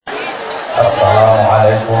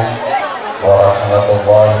Assalamualaikum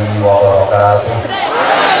warahmatullahi wabarakatuh.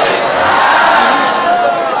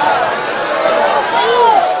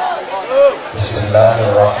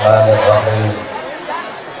 Bismillahirrahmanirrahim.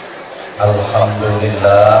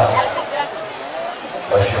 Alhamdulillah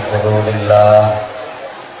wa syukurulillah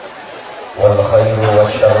wal khairu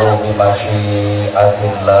wasyarru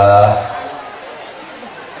bimasyiatillah.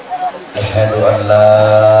 Asyhadu an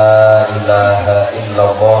la ilaha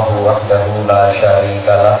illallah wahdahu la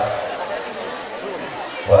syarikalah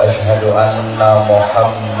wa asyhadu anna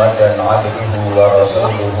Muhammadan abduhu wa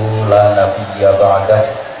rasuluhu la nabiyya ba'dah.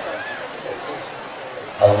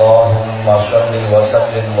 Allahumma shalli wa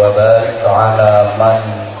sallim wa barik ala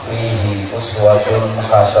man fihi uswatun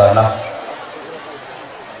hasanah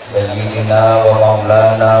sayyidina wa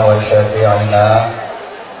maulana wa syafi'ina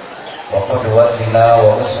wa qudwatina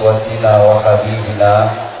wa uswatina wa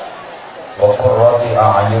habibina wa qurrati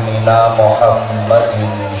a'yunina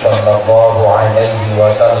Muhammadin sallallahu alaihi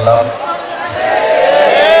wasallam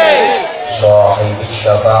sahibi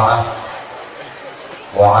syafa'ah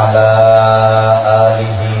wa ala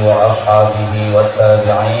alihi wa ashabihi wa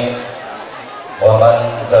tabi'in wa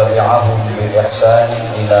man tabi'ahum bi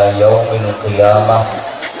ihsanin ila yaumil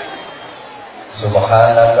qiyamah.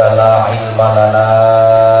 Subhanaka la ilma lana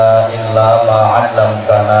illa ma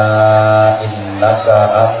 'allamtana innaka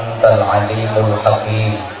antal alimul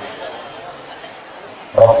hakim.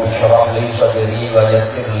 Rabbi shrah li sadri wa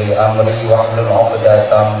yassir li amri wahlul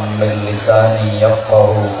 'uqdatam min lisani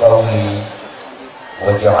yafqahu qawli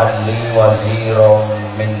waj'al li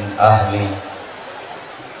waziran min ahli.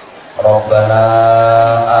 Rabbana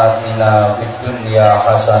atina fid dunya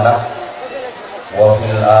hasanah wa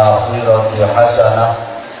fil akhirati hasanah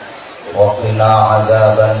wa qina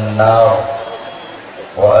adzaban nar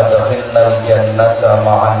wa adkhilnal jannata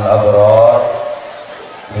ma'al abrar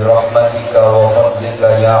bi rahmatika wa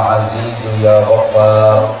fadlika ya azizu ya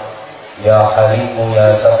ghaffar ya halimu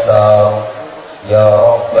ya sattar ya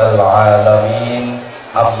rabbal alamin.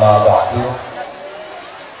 Amma ba'du.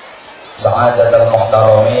 Sa'adatul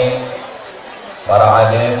muhtaramin, para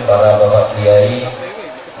alim, para bapak kiai,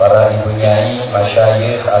 para ibu nyai,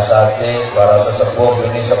 masyayikh, asatidz, para sesepuh,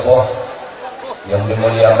 bini sepuh yang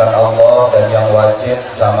dimuliakan Allah dan yang wajib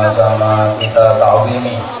sama-sama kita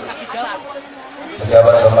ta'zimi.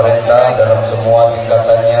 Pejabat pemerintah dalam semua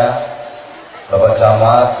tingkatannya, Bapak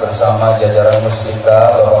Camat bersama jajaran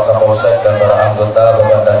Muslika, Bapak Kapolsek dan para anggota,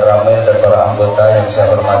 Bapak dan Ramil dan para anggota yang saya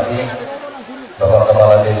hormati, Bapak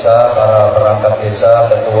Kepala Desa, para perangkat desa,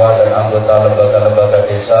 ketua dan anggota lembaga-lembaga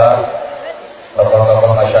desa,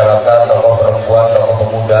 tokoh-tokoh masyarakat, tokoh perempuan, tokoh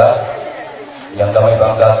pemuda yang kami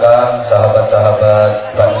banggakan,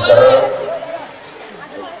 sahabat-sahabat Banser,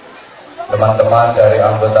 teman-teman dari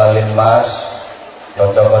anggota Linmas,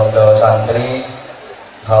 konco-konco santri,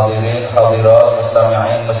 hadirin, hadirat,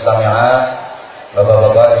 mustami'in, mustami'at,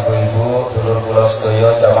 bapak-bapak, ibu-ibu, dulur kula sedaya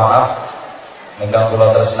jamaah ingkang kula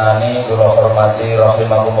tresnani, kula hormati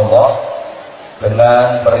rahimakumullah.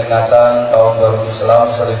 Dengan peringatan Tahun Baru Islam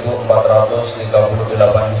 1438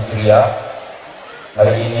 Hijriah,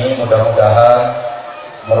 hari ini mudah-mudahan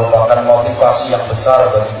merupakan motivasi yang besar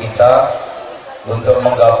bagi kita untuk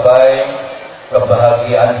menggapai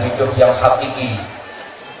kebahagiaan hidup yang hakiki.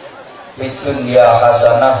 Fid dunya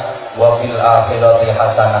hasanah wa fil akhirati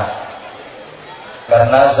hasanah.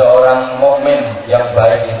 Karena seorang mukmin yang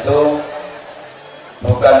baik itu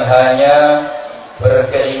bukan hanya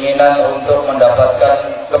berkeinginan untuk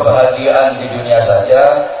mendapatkan kebahagiaan di dunia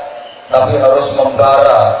saja, tapi harus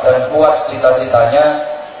membara dan kuat cita-citanya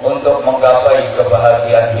untuk menggapai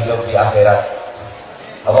kebahagiaan hidup di akhirat.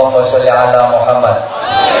 Allahumma sholli ala Muhammad.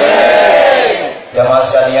 Jamaah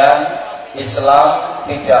sekalian, Islam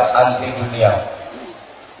tidak anti dunia.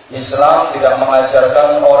 Islam tidak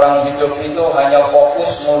mengajarkan orang hidup itu hanya fokus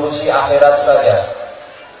ngurusi akhirat saja.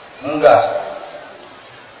 Enggak.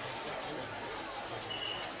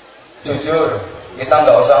 Jujur, kita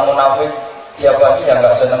enggak usah munafik. Siapa sih yang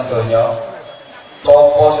enggak seneng dunia?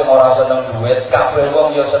 Sopo sing ora seneng duit? Kabeh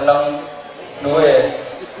wong ya seneng duit.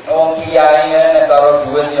 Wong kiai nek karo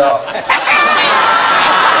duit ya.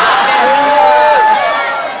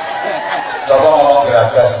 Coba ngomong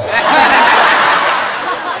geragas.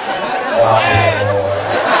 Wah,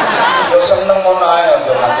 yo seneng ngono ae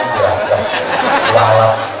aja nganti geragas.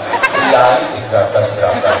 Lalat kiai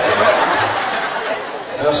digagas-gagas.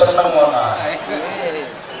 Yo seneng ngono ae.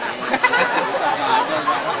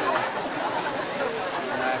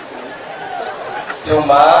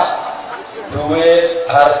 Cuma duit,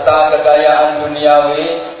 harta, kekayaan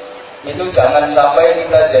duniawi itu jangan sampai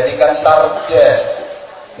kita jadikan target,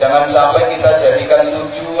 jangan sampai kita jadikan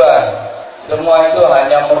tujuan. Semua itu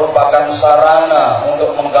hanya merupakan sarana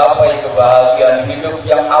untuk menggapai kebahagiaan hidup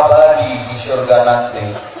yang abadi di surga nanti.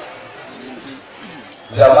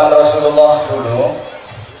 Zaman Rasulullah dulu,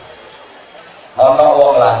 ana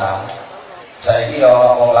wong lanang, saiki ana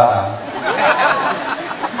wong lanang.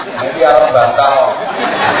 Iki arep bantah.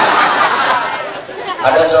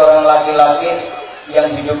 Ada seorang laki-laki yang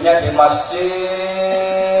hidupnya di masjid.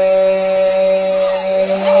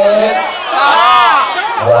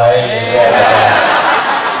 Wah iya.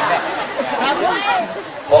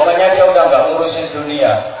 Pokoknya dia udah gak ngurusin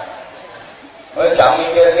dunia. Wis gak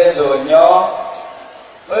mikirke donya.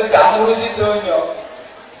 Wis gak ngurusin donya.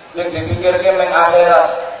 Yang dipikirke meng akhirat.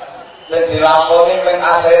 Yang dilakoni meng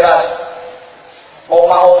akhirat.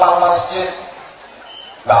 Omah-omah masjid.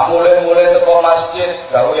 Gak mulai-mulai teko masjid,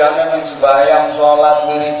 gaweane meng sembahyang, sholat,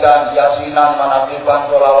 wiridan, yasinan, manakiban,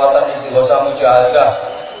 sholawatan, istighosa, mujahadah.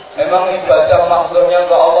 Memang ibadah makhluknya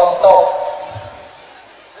ke Allah tok.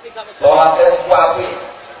 Sholatnya wapi,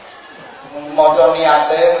 maca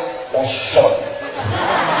niate usut,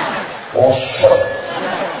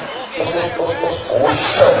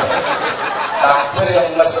 takbir yang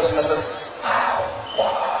ngeses-ngeses.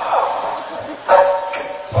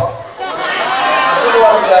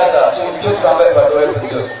 Luar biasa, sujud sampai badoe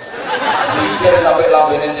benjut, mikir sampai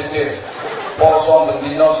lambene jedir, poso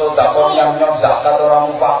bendino sedekah nyam-nyam zakat orang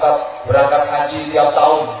mufakat, berangkat haji tiap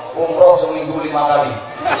tahun, umroh seminggu 5 kali.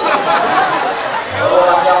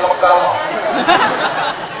 Rumahnya Mekah.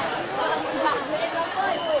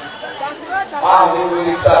 Ahli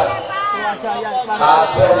wiridan.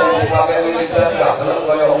 Tasbih yang dipakai wiridan gak gelem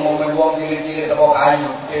kaya umumnya wong cilik-cilik teko kayu.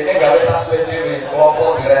 Ini gawe tasbih dhewe,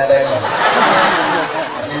 klopo direntengi.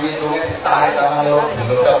 Hitungnya ditarik tangan loro,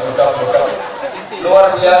 budak. Luar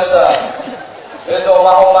biasa. Itu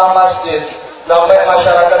omah-omah masjid, sampai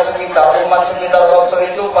masyarakat sekitar, umat sekitar waktu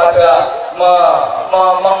itu pada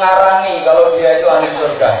mengarani kalau dia itu ahli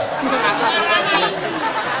surga.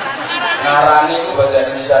 Ngarani itu bahasa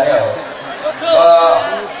Indonesianya apa?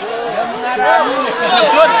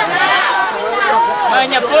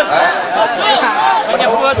 Menyebut.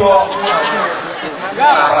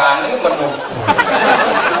 Ngarani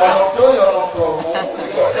menuduh ya nuduh,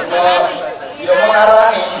 ya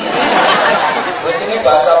mengarani. Terus ini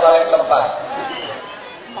bahasa paling tepat.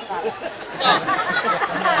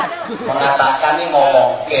 Mengatakan ini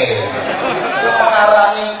ngomong ke,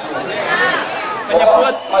 mengarani.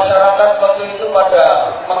 Pokok masyarakat waktu itu pada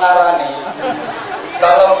mengarani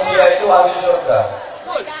kalau dia itu ahli surga.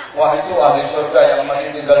 Wah itu ahli surga, yang masih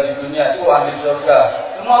tinggal di dunia itu ahli surga.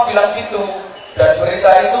 Semua bilang gitu. Dan berita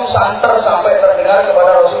itu santer sampai terdengar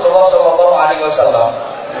kepada Rasulullah SAW.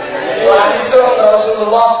 Langsung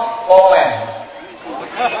Rasulullah komen.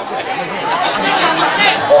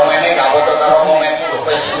 Komennya gak foto taruh komen itu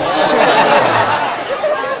Facebook.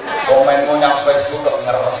 Komenmu yang Facebook kok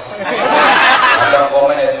ngeres. Ada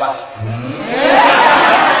komen ya cuma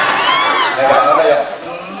gak ngono ya.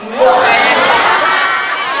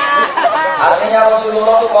 Artinya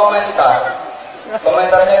Rasulullah itu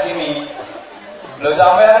komentarnya gini. Lho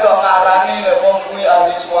sampean kok ngarani lek wong kuwi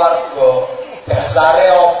ahli swarga.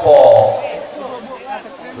 Dasare apa?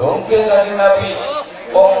 Lho nggih Kanjeng Nabi,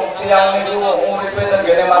 wong tiyang niku uripe teng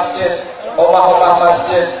ngene masjid, omah-omah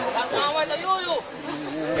masjid.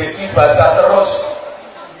 Ibadah terus.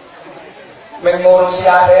 Mengurusi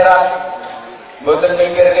akhirat, mboten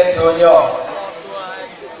mikirke donya.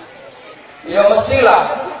 Ya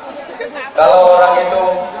mestilah kalau orang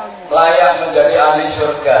itu layak menjadi ahli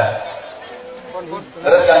surga.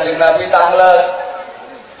 Terus Kanjeng Nabi tanglet,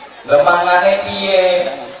 lemangane piye?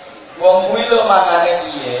 Wong kuwi lho mangane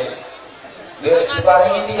piye? Nggih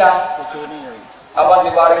diparingi tiyang. Apa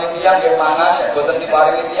diparingi tiyang nggih mangan, boten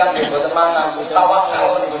diparingi tiyang nggih boten mangan.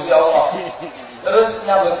 Tawakal ning Gusti Allah. Terus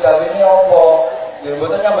nyambut gawene apa? Nggih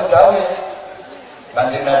boten nyambut gawe.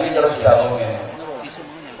 Kanjeng Nabi terus dawuh ngene.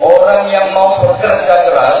 Orang yang mau bekerja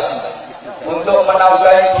keras untuk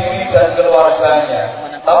menafkahi diri dan keluarganya,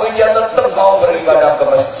 tapi dia tetap mau beribadah ke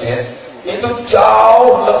masjid, itu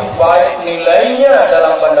jauh lebih baik nilainya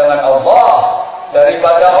dalam pandangan Allah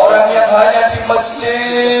daripada orang yang hanya di masjid.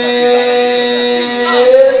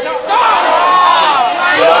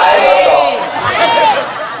 Ya ayo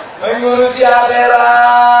mengurusi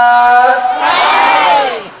akhirat,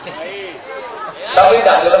 tapi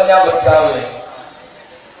tidak gelem nyambut gawe.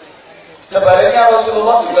 Sebaliknya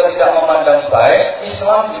Rasulullah juga tidak memandang baik,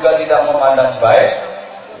 Islam juga tidak memandang baik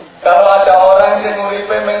kalau ada orang yang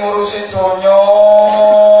uripe mengurusi dunia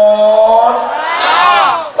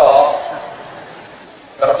toh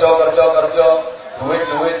kerja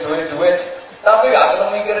duit tapi gak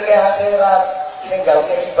perlu mikir ke akhirat. tinggal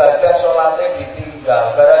ke ibadah sholatnya ditinggal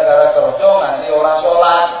gara-gara kerja nanti orang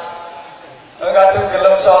sholat. Kadung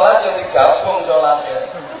gelem sholat ya digabung sholatnya.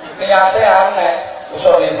 Niatnya aneh.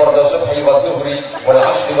 Usolli fardhu subhi wa dhuhri wal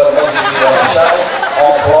 'asri wal maghribi wal isya'i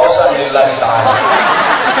oplosan lillahi ta'ala.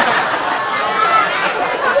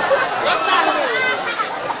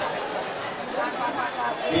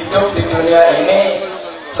 Hidup di dunia ini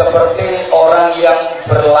seperti orang yang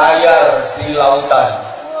berlayar di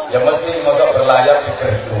lautan. Ya mesti masuk berlayar di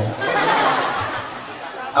gerdu.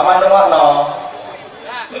 Aman no.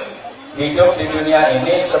 Hidup di dunia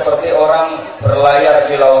ini seperti orang berlayar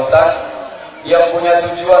di lautan yang punya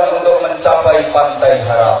tujuan untuk mencapai pantai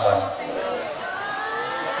harapan.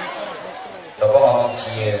 Coba ngomong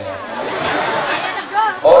cie.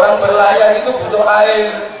 Orang berlayar itu butuh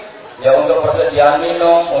air, ya untuk persediaan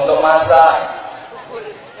minum, untuk masak.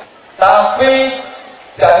 Tapi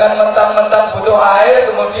jangan mentang-mentang butuh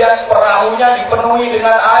air kemudian perahunya dipenuhi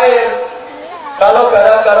dengan air. Kalau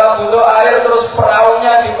gara-gara butuh air terus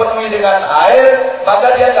perahunya dipenuhi dengan air, maka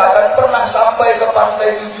dia nggak akan pernah sampai ke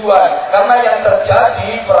pantai tujuan. Karena yang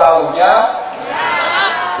terjadi perahunya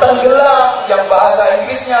tenggelam, yang bahasa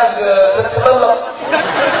Inggrisnya kelelep.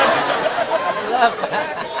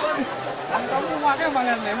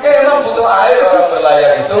 Memang butuh air orang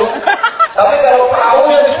berlayar itu. Tapi kalau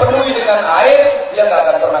perahunya dipenuhi dengan air, dia nggak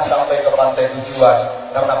akan pernah sampai ke pantai tujuan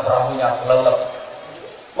karena perahunya kelelep.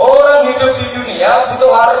 Orang hidup di dunia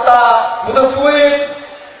butuh harta, butuh duit.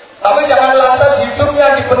 Tapi jangan lantas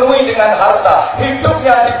hidupnya dipenuhi dengan harta,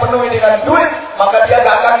 hidupnya dipenuhi dengan duit, maka dia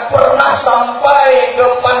gak akan pernah sampai ke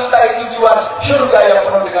pantai tujuan surga yang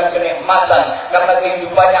penuh dengan kenikmatan. Karena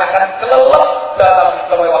kehidupannya akan kelelep dalam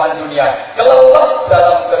kemewahan dunia, kelelep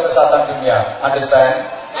dalam kesesatan dunia. Understand?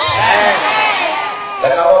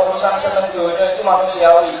 Dan kalau urusan seneng dunia itu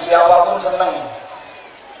manusiawi, siapapun seneng.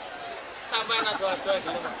 Sampai adu-adu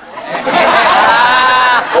gitu.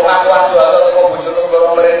 Kok aku adu-adu kok bojone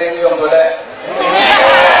karo mrene iki yo golek.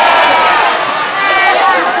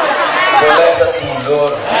 Golek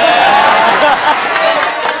sedulur.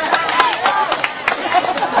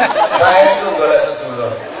 Saya itu golek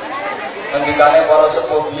sedulur. Ngendikane para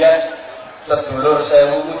sepuh biyen sedulur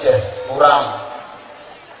 1000 jeh kurang.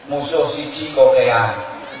 Musuh siji kok kean.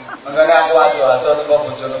 Mengene aku adu-adu kok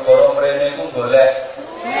bojone karo mrene iku golek.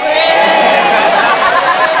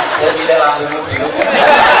 Jadi dia langsung bingung.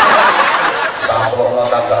 Sampur no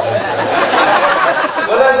tangga.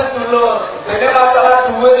 Boleh sedulur. Jadi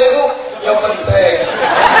masalah duit itu yang penting.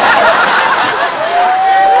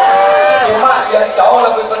 Cuma yang jauh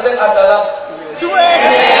lebih penting adalah duit.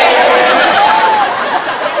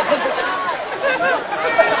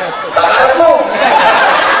 Tanganmu.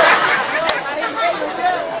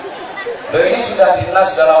 Loh ini sudah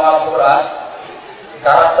dinas dalam Al-Quran.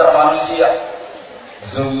 Karakter manusia.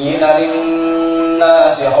 زين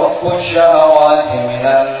للناس حب الشهوات من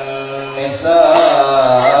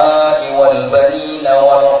النساء والبنين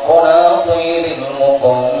والقناطير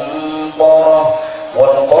المقنطرة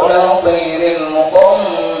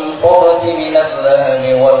من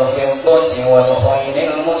الذهب والفضة والخيل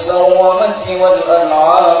المسومة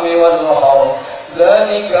والأنعام والحرث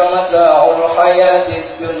ذلك متاع الحياة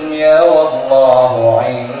الدنيا والله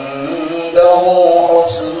عنده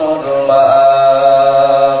حسن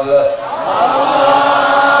المآب.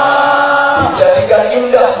 Dijadikan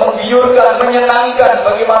indah, menggiurkan, menyenangkan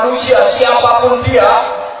bagi manusia siapapun dia,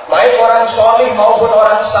 baik orang solih maupun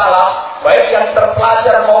orang salah, baik yang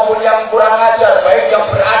terpelajar maupun yang kurang ajar, baik yang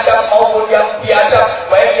beradab maupun yang biadab,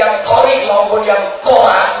 baik yang qori maupun yang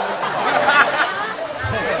qora.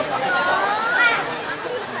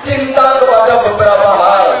 Cinta kepada beberapa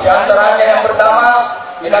hal, di antaranya yang pertama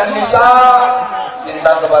minan nisa,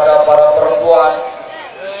 cinta kepada para perempuan.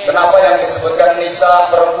 Kenapa yang disebutkan nisa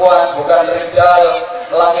perempuan bukan rijal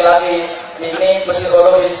laki-laki? Ini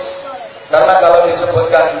psikologis. Karena kalau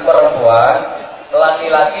disebutkan perempuan,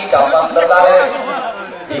 laki-laki gampang tertarik,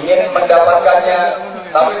 ingin mendapatkannya.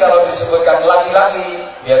 Tapi kalau disebutkan laki-laki,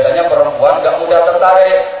 biasanya perempuan gak mudah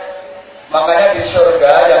tertarik. Makanya di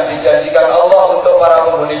surga yang dijanjikan Allah untuk para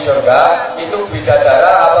penghuni surga itu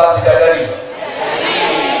bidadara apa bidadari?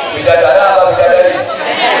 Bidadara apa bidadari?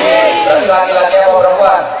 Berarti laki-laki apa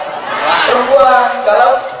perempuan? Perempuan.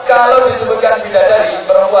 Kalau disebutkan bidadari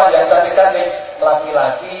perempuan yang cantik-cantik,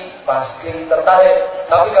 laki-laki pasti tertarik.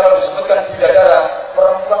 Tapi kalau disebutkan bidadara,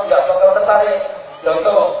 perempuan nggak bakal tertarik.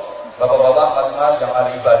 Contoh, bapak-bapak, mas-mas yang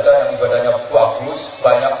ahli ibadah, yang ibadahnya bagus,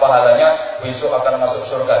 banyak pahalanya, besok akan masuk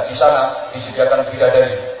surga. Di sana disediakan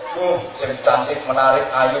bidadari. Yang cantik, menarik,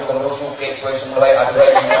 ayu, kemerusu, kekwe, semulai,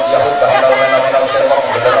 aduai, imut, yahud, bahenal, menal, selok,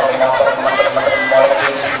 belerok, motor, menteri, molek,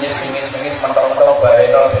 bingis, mentok, tong bae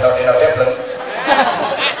dino debleng.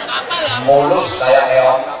 Mulus kayak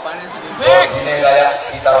neon. Bodinya kayak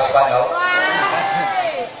gitar Spanyol.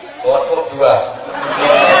 Untuk 2.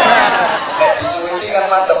 Nek disuwiti kan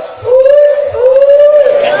mantep.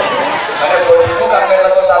 Karena bodimu kan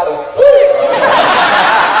meter 1.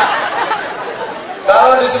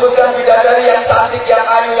 Kalau disebutkan bidadari yang cantik, yang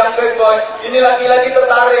ayu, yang playboy, ini laki-laki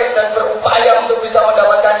tertarik dan berupaya untuk bisa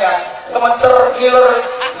mendapatkannya. Kemencer, ngiler.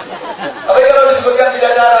 Tapi kalau disebutkan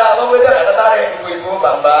bidadara, lo beda gak tertarik? Ibu-ibu,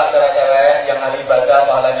 mbak-mbak, cewek-cewek yang ahli ibadah,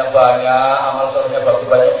 pahalanya banyak, amal solehnya bagus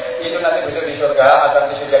banyak. Itu nanti besok di surga akan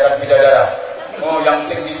disediakan bidadara. Oh, yang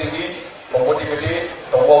tinggi-tinggi, bodi gede,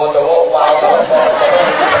 towo-towo, wow,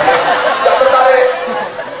 gak tertarik.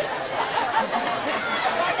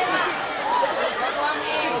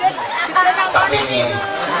 Tapi ini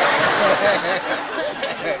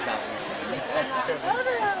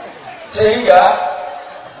sehingga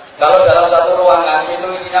kalau dalam satu ruangan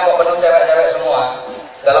itu isinya kok penuh cewek-cewek semua,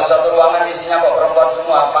 dalam satu ruangan isinya kok perempuan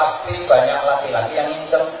semua, pasti banyak laki-laki yang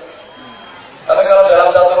nginceng. Tapi kalau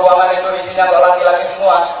dalam satu ruangan itu isinya kok laki-laki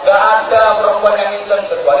semua, gak ada perempuan yang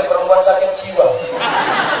nginceng kecuali perempuan sakit jiwa.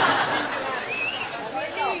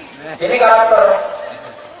 Ini karakter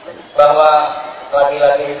bahwa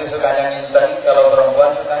laki-laki itu sukanya nginceng, kalau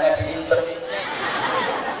perempuan sukanya diinceng.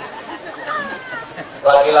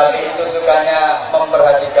 Laki-laki itu sukanya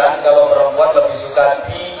memperhatikan, kalau perempuan lebih suka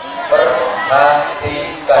diperhatikan.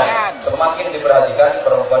 Semakin diperhatikan,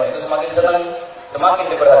 perempuan itu semakin senang. Semakin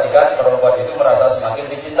diperhatikan, perempuan itu merasa semakin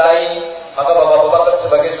dicintai. Maka bapak-bapak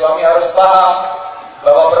sebagai suami harus paham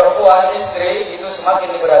bahwa perempuan, istri itu semakin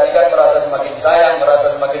diperhatikan, merasa semakin sayang, merasa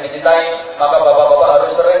semakin dicintai. Maka bapak-bapak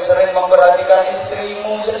harus sering-sering memperhatikan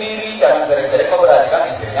istrimu sendiri. Jangan sering-sering memperhatikan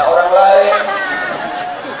istrinya orang lain.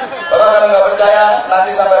 Bapak kalau nggak percaya,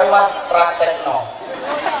 nanti sampai rumah praktek no.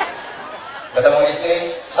 Ketemu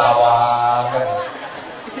istri, sawangan,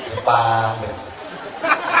 dipanggil.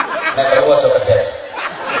 Nek perlu aja kedek.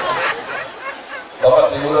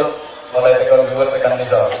 Bapak diurut, mulai tekan dhuwur tekan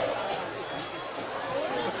nisor.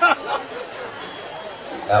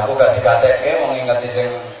 Nah, aku gak dikatekke mau ngingeti sing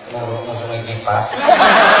ngusungi kipas.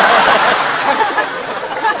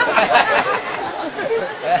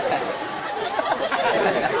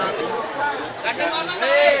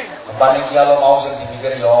 Panitia lo mau sing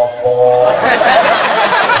dipikir ya apa?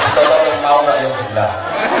 Tolong yang mau gak ya benar.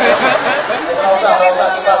 Ora usah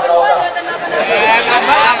kipas, ora usah.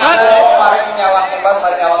 Oh, mari nyawang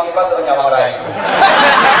kipas terus nyawang rai.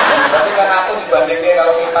 Berarti kan aku dibandingke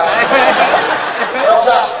kalau kipas. Ora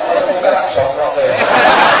usah, mungkin tak jongkok ya.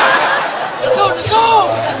 Nesu.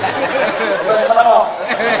 Wes mana?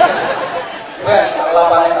 Wes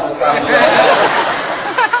lapane nang kami.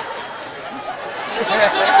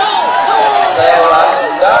 Saya ulang,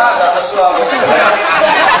 enggak nesu aku.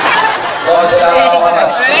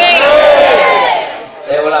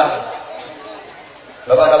 Saya ulang.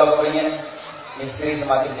 Bapak kalau kepingin istri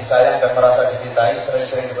semakin disayang dan merasa dicintai,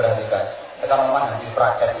 sering-sering diperhatikan. Tekan memang nanti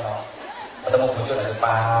praktek no. Ketemu bojo nanti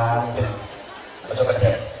pandem. Bojo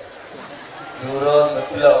kedek. Yurun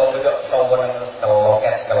betul kok bejo sawan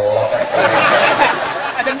keloket.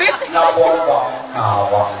 Ada bis. Ngawang bang,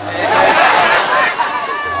 ngawang.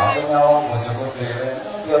 Aku nyawang bojoku dhewe.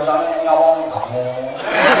 Biasanya nyawang kamu.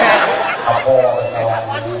 Apa harus nyawang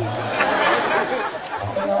ini?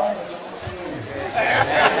 Aku nyawang bojoku dhewe.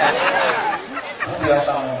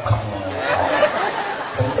 Biasanya kamu.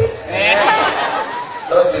 Jentik.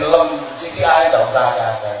 Terus dilem sisi ae gak usah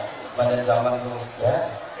akeh. Manjen zaman dulu ya.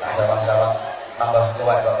 Zaman-zaman tambah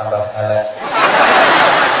kuat kok tambah elek.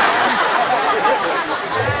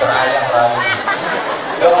 Terayang rayu.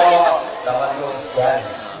 Yo zaman dulu sejan.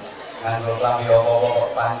 Nganggo klambi apa-apa kok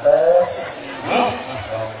pantes.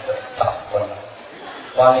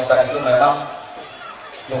 Wanita itu memang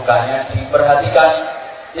sukanya diperhatikan.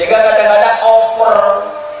 Jika kadang-kadang over,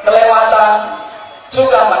 kelewatan,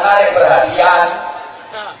 suka menarik perhatian.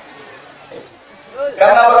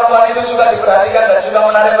 Karena perempuan itu suka diperhatikan dan suka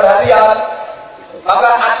menarik perhatian, maka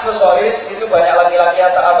aksesoris itu banyak laki-laki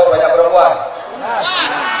atau banyak perempuan?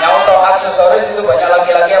 Nyauto aksesoris itu banyak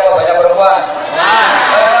laki-laki apa banyak perempuan?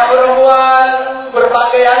 Banyak perempuan.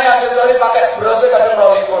 Berpakaiannya aksesoris pakai brosnya kadang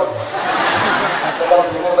rolikur. Teman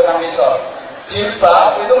dulu tekan misal.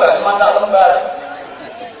 Jilbab itu nggak cuma sak lembar.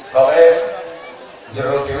 Oke,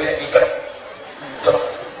 jero dhewe iket. Cep.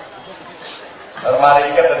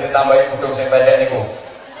 Mari iket dan ditambahi kudung sing pendek niku.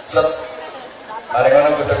 Set. Mari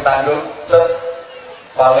ngono kudung tanggung, set.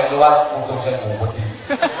 Paling luar kudung sing gede.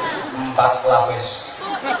 4 lapis.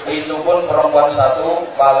 Itu pun perempuan satu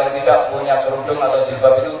paling tidak punya kerudung atau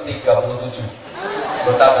jilbab itu 37.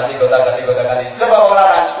 Gonta-ganti. Coba wong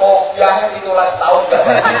lanang kopiahnya 17 tahun gak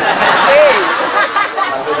ganti.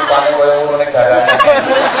 Nanti rupanya koyo ngono negarane.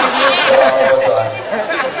 Ora bodohan.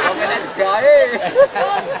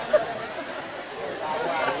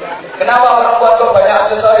 Kenapa perempuan kok banyak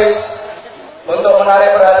aksesoris? Untuk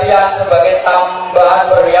menarik perhatian sebagai tambahan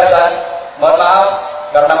perhiasan. Mohon maaf,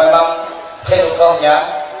 karena memang khilqahnya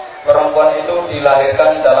perempuan itu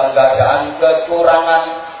dilahirkan dalam keadaan kekurangan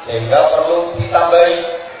sehingga perlu ditambahi.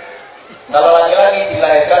 Kalau laki-laki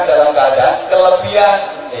dilahirkan dalam keadaan kelebihan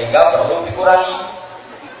sehingga perlu dikurangi.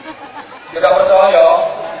 Juga percaya,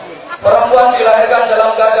 perempuan dilahirkan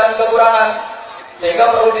dalam keadaan kekurangan sehingga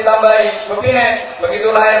perlu ditambahi. Begini, begitu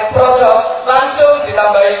lahir procok langsung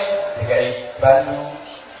ditambahi dikai batu,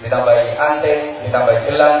 ditambahi anting, ditambahi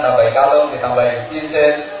gelang, ditambahi kalung, ditambahi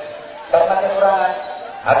cincin karena kekurangan.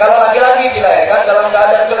 Nah, kalau laki-laki dilahirkan dalam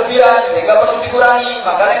keadaan kelebihan sehingga perlu dikurangi,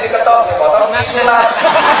 makanya diketok, dipotong, disunat.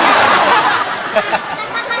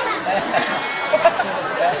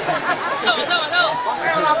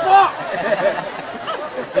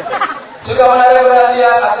 Juga menarik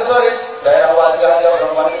perhatian aksesoris daerah wajahnya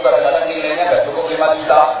perempuan itu kadang-kadang nilainya nggak cukup 5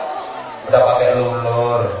 juta, udah pakai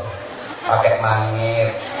lulur, pakai mangir,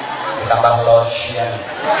 ditambah lotion,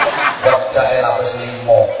 bedak lapis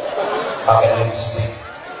limo, pakai lipstick,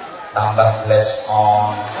 tambah blush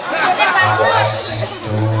on, tambah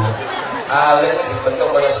eyeshadow, alis dibentuk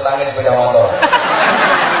kayak setangis sepeda motor,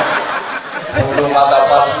 bulu mata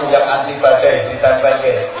palsu yang anti badai ditempel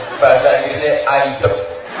ke bahasa Inggrisnya aidep,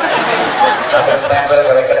 sampai tempel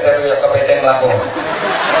gawe kerja kayak kepedeng laku.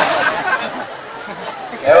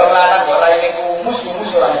 Emang lanang kok lainnya kumus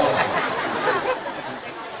orang kumus.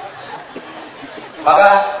 Maka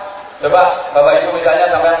coba Bapak Ibu misalnya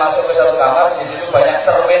sampai masuk ke satu kamar, di situ banyak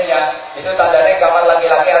cerminnya, itu tandanya kamar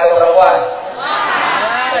laki-laki atau perempuan?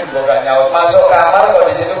 Gue gak nyaut. Masuk kamar kok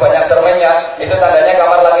di situ banyak cerminnya, itu tandanya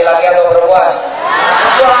kamar laki-laki atau perempuan?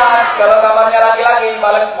 Perempuan. Kalau kamarnya laki-laki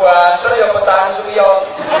paling banter ya pecahan supion.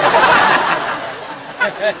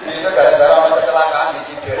 Itu gara-gara orang kecelakaan di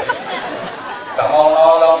Cidel. Gak mau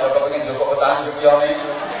nolong, ya kepingin cukup pecahan supion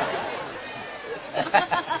itu.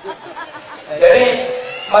 Jadi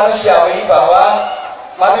manusiawi bahwa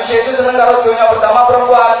manusia itu senang kalau dunia pertama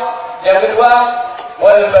perempuan, yang kedua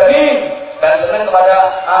wal banin, dan senang kepada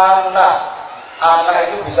anak. Anak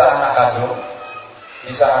itu bisa anak kandung,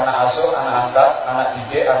 bisa anak asuh, anak angkat, anak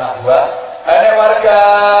didik, anak buah. Ane warga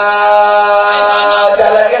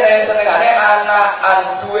jalan kene senengane anak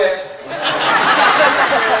anduit.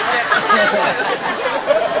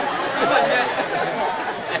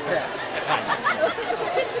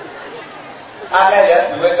 Aneh ya,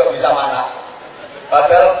 duit kok bisa mana?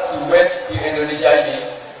 Padahal duit di Indonesia ini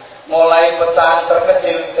mulai pecahan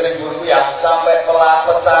terkecil 1.000 rupiah sampai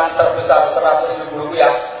pecahan terbesar 100.000 rupiah,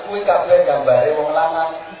 kuwi kabeh gambare wong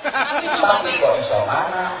lanang. Tapi kok iso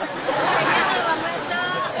mana?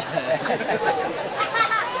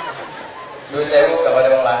 Duit 1.000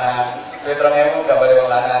 gambare wong lanang, duit 2.000 gambare wong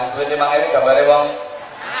lanang, duit 5.000 gambare wong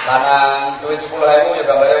lanang, duit 10.000 ya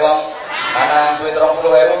gambare wong lanang, duit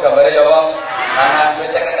 20.000 gambare ya wong lanang,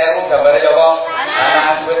 duit 50.000 gambare ya wong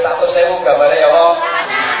lanang, duit 100.000 gambare ya wong.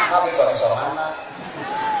 Tapi kok iso mana?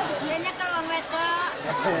 Nyenyek kalau wedok.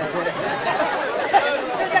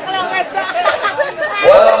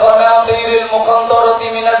 Wal qanatiril muqantarati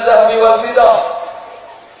minadz zahabi wal fiddah.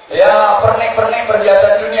 Ya, pernik-pernik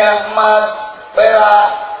perhiasan dunia, emas, perak,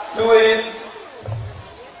 duit.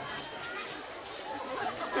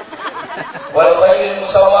 Wal khailil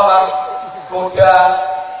musawwamah, kuda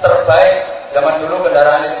terbaik. Zaman dulu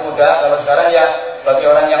kendaraan itu kuda, kalau sekarang ya bagi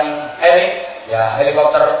orang yang elit ya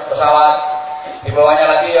helikopter, pesawat, di bawahnya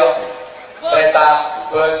lagi ya kereta,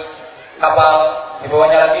 bus, kapal, di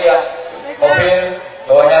bawahnya lagi ya mobil,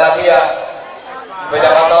 bawahnya lagi ya sepeda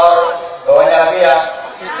motor, bawahnya lagi ya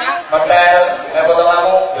hotel, potong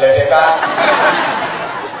lampu, geledekan.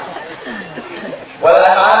 Wal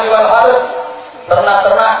an'ami wal harth,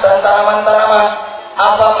 ternak-ternak dan tanaman-tanaman.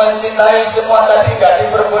 Apa mencintai semua tadi gak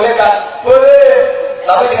diperbolehkan? Boleh,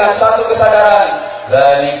 tapi dengan satu kesadaran.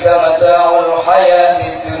 Dzalika mata'ul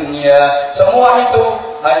hayatid dunya. Semua itu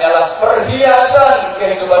hanyalah perhiasan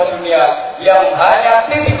kehidupan dunia yang hanya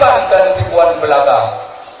titipan dan tipuan belaka.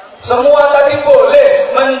 Semua tadi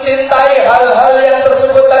boleh, mencintai hal-hal yang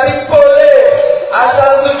tersebut tadi boleh,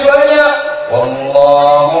 asal tujuannya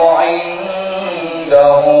wallahu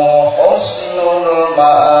indahu husnul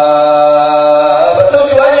ma'ab.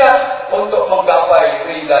 Tujuannya untuk menggapai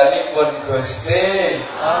ridhanipun Gusti.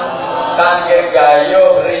 Kangge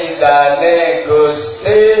gayuh ridane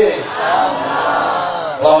Gusti.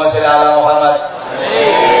 Allahumma sholli ala Muhammad.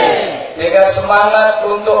 Sehingga semangat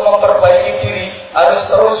untuk memperbaiki diri harus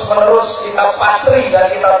terus-menerus kita patri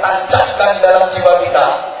dan kita tancapkan dalam jiwa kita.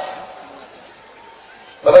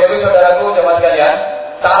 Bapak Ibu Saudaraku jemaah sekalian,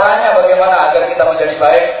 caranya bagaimana agar kita menjadi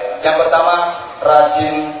baik? Yang pertama,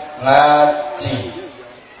 rajin ngaji.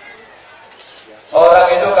 Orang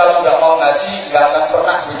itu kalau nggak mau ngaji, nggak akan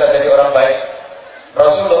pernah bisa jadi orang baik.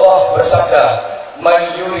 Rasulullah bersabda,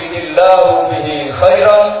 "Man yuridillahu bihi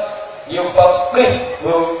khairan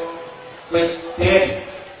yufaqqihhu fid-din."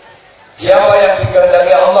 Siapa yang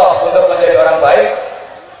dikehendaki Allah untuk menjadi orang baik,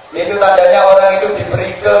 itu tandanya orang itu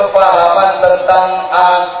diberi kefahaman tentang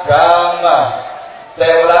agama.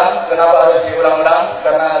 Saya ulang, kenapa harus diulang-ulang?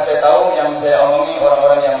 Karena saya tahu yang saya omongi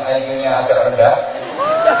orang-orang yang IQ-nya agak rendah.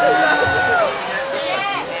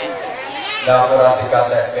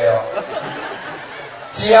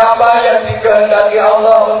 Siapa yang dikehendaki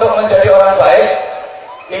Allah untuk menjadi orang baik,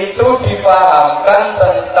 itu dipahamkan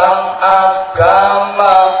tentang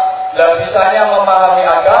agama. Dan bisanya memahami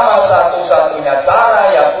agama satu-satunya cara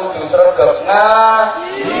ya kudu sregep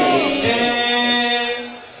ngaji.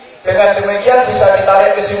 Dengan demikian bisa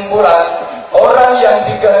ditarik kesimpulan, orang yang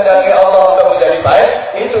dikehendaki Allah untuk menjadi baik,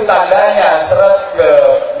 itu tandanya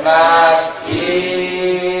sregep ngaji.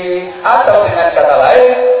 Atau dengan kata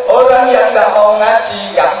lain, orang yang nggak mau ngaji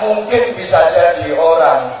nggak mungkin bisa jadi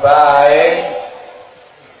orang baik.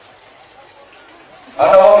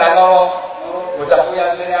 Ono nggak ngomong, bocahku yang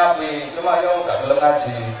aslinya api, cuma yo gak gelem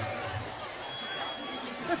ngaji.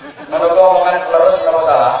 Menurut omongan leres apa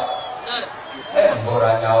salah?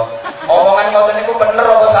 Ora nyaut. Omongan ngoten niku bener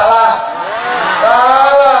apa salah?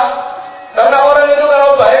 Salah. Karena orang itu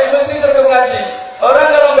kalau baik mesti sregep ngaji. Orang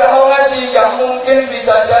kalau nggak mau ngaji nggak mungkin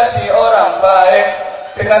bisa jadi orang baik.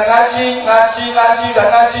 Dengan ngaji, dan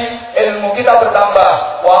ngaji, ilmu kita bertambah,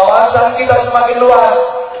 wawasan kita semakin luas.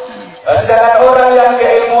 Sedangkan orang yang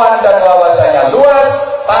keilmuan dan wawasannya luas,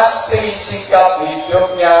 pasti sikap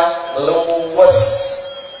hidupnya luwes.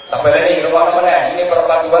 Tapi ini rumah mana? Ini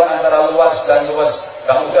perpaduan antara luas dan luwes.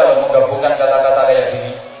 Gak mudah loh menggabungkan kata-kata kayak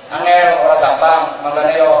gini. Angel, orang gampang,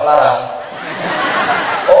 makanya yo larang.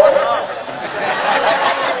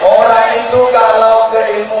 Orang itu kalau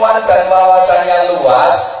keilmuan dan wawasannya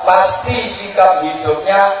luas, pasti sikap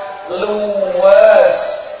hidupnya luwes.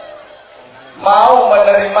 Mau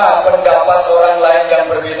menerima pendapat orang lain yang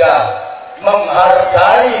berbeda,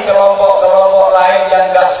 menghargai kelompok-kelompok lain yang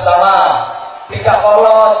tidak sama, tidak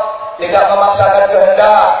kolot, tidak memaksakan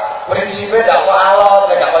kehendak, prinsipnya tidak kolot,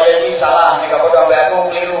 tidak kaya ini salah, tidak kaya aku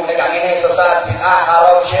keliru, tidak ini sesat, bid'ah,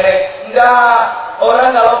 haram, syirik. Tidak,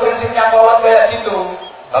 orang kalau prinsipnya kolot kayak gitu,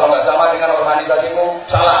 kalau nggak sama dengan organisasimu,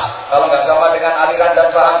 salah. Kalau nggak sama dengan aliran dan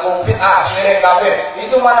pahamku, bid'ah, syirik, kafir.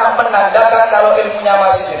 Itu mana menandakan kalau ilmunya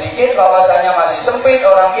masih sedikit, wawasannya masih sempit.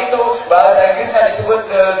 Orang itu bahasa Inggrisnya disebut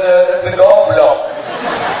the goblok.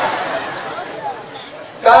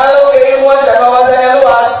 Kalau keilmuan dan wawasannya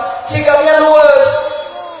luas, sikapnya luas.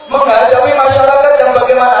 Menghadapi masyarakat yang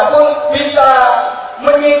bagaimanapun bisa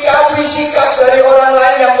menyikapi sikap dari orang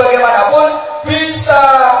lain yang bagaimanapun, bisa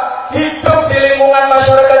hidup di lingkungan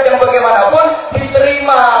masyarakat yang bagaimanapun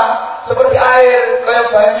diterima. Seperti air,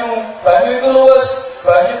 kayak banyu itu luas,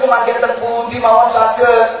 banyu itu mangke terpundi mawon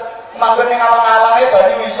saged, mangke ning awang-awange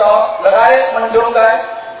banyu iso, lha kae mendung kae,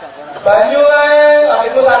 banyu kae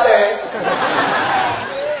langitku sate.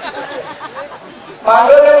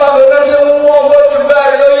 Mangkene panggonan semua mbok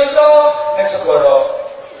jembar yo iso ning segara.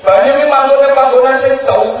 Banyu iki mangkene panggonan sing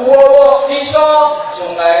dawa iso,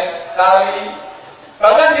 sungai, kali.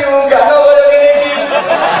 Bahkan diunggahno kaya ngene iki.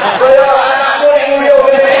 Kaya anakmu ning nguyuh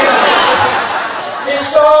ngene.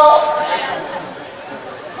 Iso.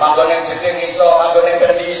 Mangkene jeding iso, mangkene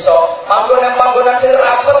kendi iso, mangkene panggonan sing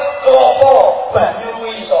rapet klopo, banyu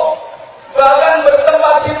iso. Bahkan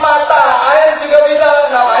bertempat di mata, air juga bisa,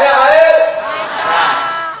 namanya air.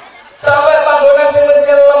 Sampai panggonan sing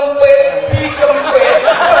nyelempit, dikempit,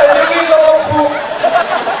 banyu iso mlebu.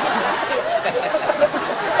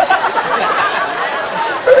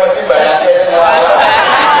 Mesti banyaknya semua.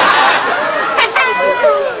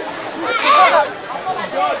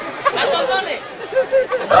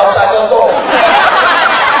 Gak usah contoh.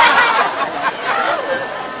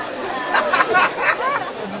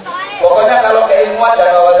 Pokoknya kalau keilmuan dan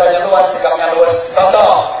wawasannya luas, sikapnya luas.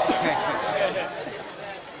 Contoh.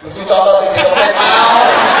 Itu contoh sih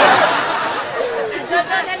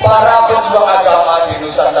para pejuang agama di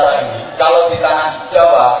Nusantara ini, kalau di tanah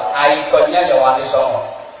Jawa, ikonnya ya Wali Songo.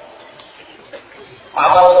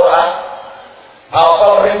 Hafal Quran,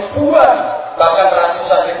 hafal ribuan, bahkan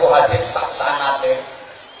ratusan ribu hadis tak sanate.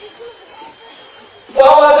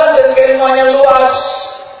 Wawasan dan keilmuannya luas,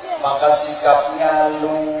 maka sikapnya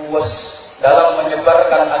luwes dalam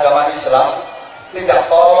menyebarkan agama Islam, tidak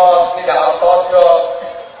kolot, tidak ortodok,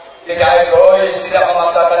 tidak egois, tidak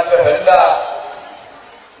memaksakan kehendak.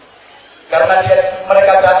 Karena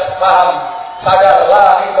mereka paham, sadar la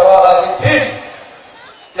ikraha fiddin.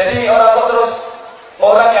 Jadi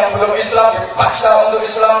orang yang belum Islam dipaksa untuk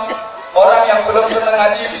Islam, orang yang belum senang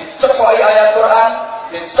ngaji dicekoi ayat Quran,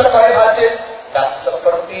 dicekoi hadis. Tak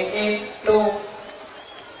seperti itu.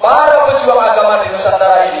 Para pejuang agama di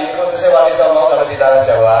Nusantara ini, khususnya Wali Songo kalau di tanah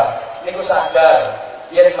Jawa, niku sadar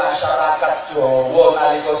yen masyarakat Jawa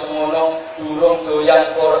nalika semono durung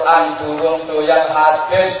doyan Quran, durung doyan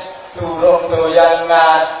hadis, durung doyan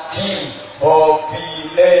ngaji.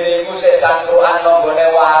 Hobine niku sik cangkrukan nang gone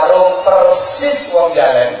warung persis wong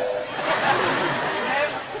jalen.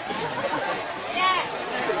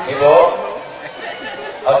 Ibu,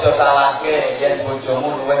 aja salahke yen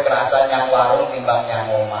bojomu luwih kerasa nyang warung timbang nyang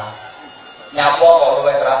omah. Nyapa kok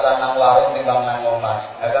luwih kerasa nang warung timbang nang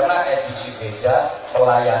omah. Nah, karena edisi beda,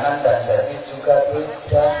 pelayanan dan servis juga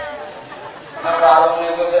beda. Nang warung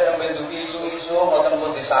niku sik nembe duki isu-isu mboten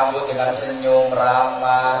pun disambut dengan senyum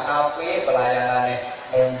ramah, apik pelayanane.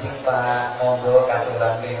 Enjing Pak, monggo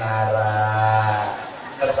katuran pinara.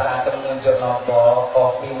 Kersakaken ngunjuk napa,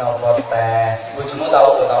 kopi napa teh. Bojomu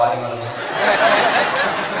tau kok tawani ngono.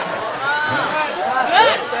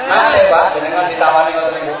 Nate Pak, jenengan ditawani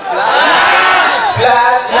ngoten niku.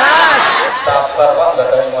 Blas. Sabar Pak, enggak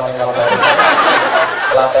ada ngono-ngono.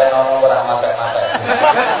 Laten ono ora matek-matek.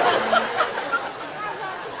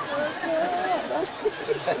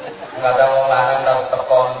 Enggak ada wong lanang tas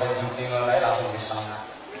tekon benjuki ngono langsung disengat.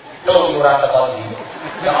 Keluyuran tekon iki.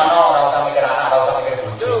 Yang ana ora usah mikir anak, ora usah mikir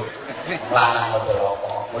bojo. Lanang model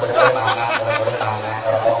apa? Mulai mangan,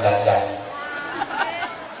 ora kok belanjani.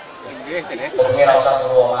 Bengi ora usah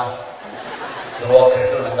suruh omah. Suruh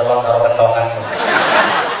gerdu nang kelon karo kentongan.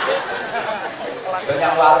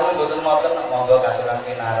 Benyang warung mboten moten monggo katuran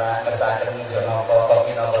pinara, kersakaken njuk napa,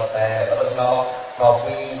 kopi napa teh. Terus ngomong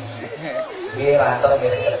kopi. Nggih rantos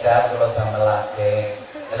nggih sekedap kula damelake.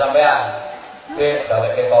 Ya sampean. Nggih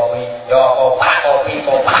gaweke kopi. Ya kopak kopi.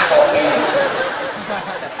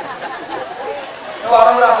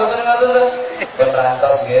 Warung ra mboten ngoten. Ben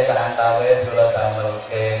rantos nggih sakantawis kula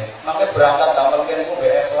damelke. Mangke berangkat damelke niku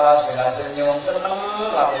nggih ikhlas dengan senyum, seneng,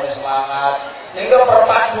 lakune semangat. Sehingga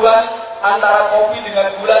perpaduan antara kopi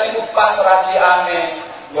dengan gula niku pas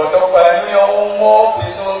raciane. Godhog banyu yang umum,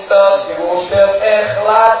 disuntek, diudel,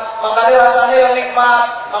 ikhlas, makanya rasanya yang nikmat.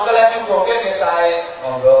 Maka lihat nyuguhke nggih sae.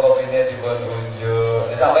 Monggo kopine dipun unjuk.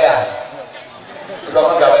 Nek sampean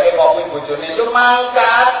kula menggaweke kopi bojone yo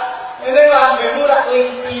mangkat. Ini lambemu ra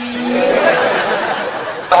kelinci.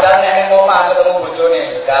 Padahal nek ning omah ketemu bojone,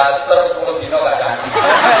 daster 10 dino gak ganti.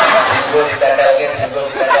 Dinggo ditetelke,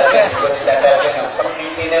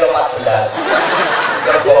 penitine 14.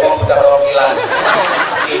 Gerbong budak rokilan.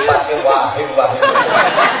 Kipatke wahim.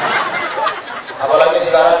 Apalagi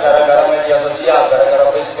sekarang gara-gara media sosial, gara-gara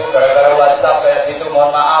Facebook, gara-gara WhatsApp kayak gitu, mohon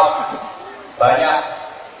maaf. Banyak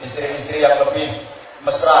istri-istri yang lebih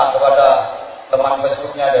mesra kepada teman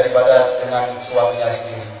Facebooknya daripada dengan suaminya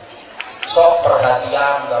sendiri. Sok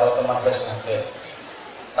perhatian kalau teman Facebooknya.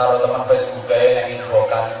 Kalau teman Facebooknya yang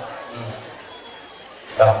infokan,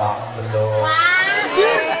 dah makan belum.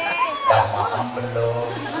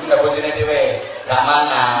 Udah bojone dhewe, gak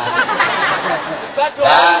mangan.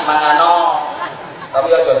 Dan mangano. Tapi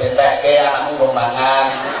aja ditekke anakmu wong mangan.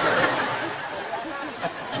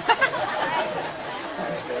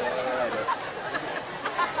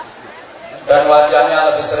 Dan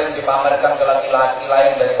wajahnya lebih sering dipamerkan ke laki-laki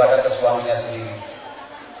lain daripada ke suaminya sendiri.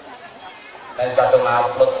 Saya kadang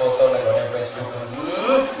upload foto ning Facebook.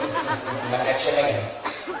 Dengan action ini.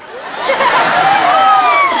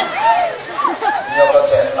 Ya kok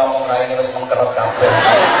jek ngomong ra ini wis mengkerut kabeh.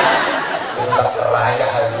 Tak keraya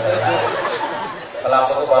aja. Kalau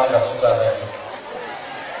aku tuh paling gak suka kayak gitu.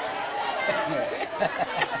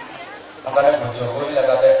 Makanya bojoku ini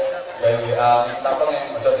kate gawe WA, tak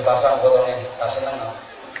pengen ojo dipasang fotone, tak seneng.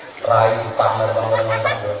 Rai pamer sampeyan.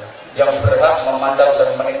 Yang berhak memandang dan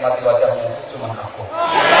menikmati wajahmu cuma aku.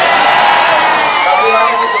 Tapi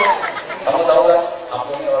lagi gitu. Kamu tahu kan, aku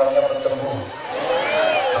ini orangnya pencemburu.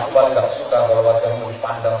 Aku paling gak suka kalau wajahmu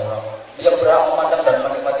dipandang orang. Yang berhak memandang dan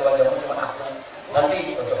menikmati wajahmu cuma aku. Nanti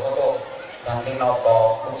ojo foto, nanti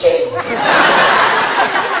nopo kucing.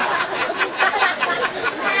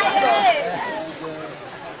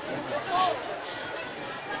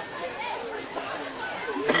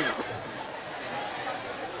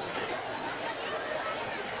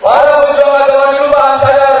 Para pejuang agama dulu paham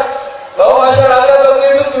sadar bahwa masyarakat waktu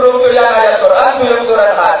itu turun doyan ayat Quran,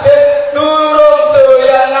 turun hadis,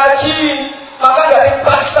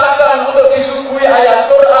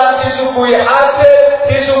 disuguhi hadis,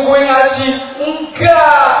 disuguhi ngaji.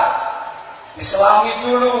 Enggak. Islami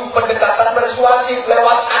dulu pendekatan persuasif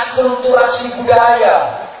lewat akulturasi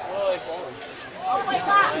budaya.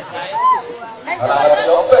 Orang ngerti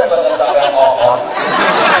open banyak sampai ngomong.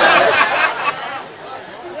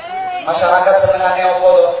 Masyarakat senengannya apa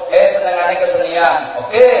tuh? Senengannya kesenian.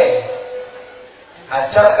 Oke.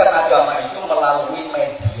 Ajarkan agama itu melalui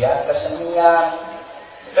media kesenian.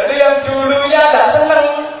 Jadi yang dulunya nggak seneng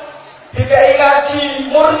dikai ngaji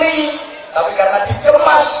murni, tapi karena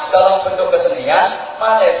dikemas dalam bentuk kesenian,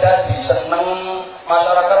 malah jadi seneng.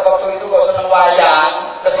 Masyarakat waktu itu kok seneng wayang,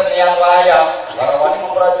 kesenian wayang. Para wanita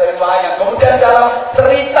mempelajari wayang. Kemudian dalam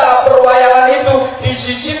cerita perwayangan itu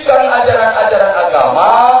disisipkan ajaran-ajaran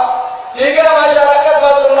agama. Jika masyarakat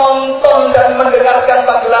waktu nonton dan mendengarkan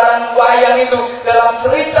pagelaran wayang itu dalam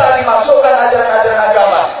cerita dimasukkan ajaran-ajaran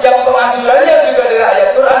agama yang pengajulannya juga dari ayat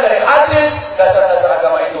Quran, dari hadis, dasar-dasar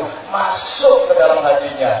agama itu masuk ke dalam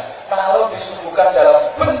hatinya. Kalau disuguhkan dalam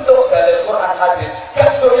bentuk dalil Quran hadis,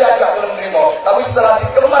 gak doyan gak belum nerimo. Tapi setelah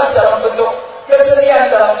dikemas dalam bentuk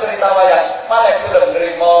kesenian dalam cerita wayang, malah belum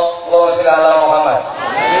nerimo. Allahumma sholli ala Muhammad.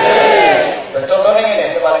 Contohnya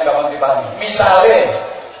ini yang paling gampang dipahami. Misalnya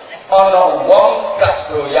ono wong gak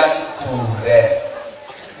doyan duren.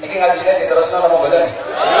 Niki ngajinya diterusno apa mboten?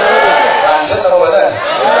 Lanjut apa mboten?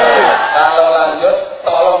 Kalau lanjut,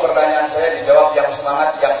 tolong pertanyaan saya dijawab yang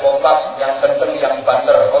semangat, yang kompak, yang kenceng, yang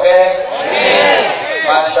banter. Oke?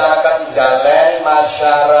 Masyarakat Jalen,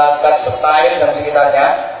 masyarakat Setail dan sekitarnya,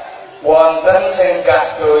 wonten sing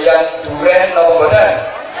gak doyan duren apa mboten?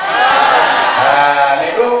 Nah,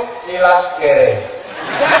 niku ilat kere.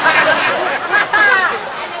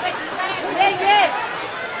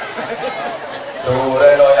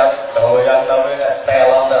 Duren doyan tapi nek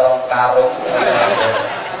telon terong karung.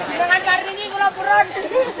 Jangan cari ini kula purun.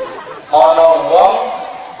 Ana wong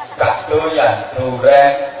gak doyan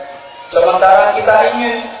duren. Sementara kita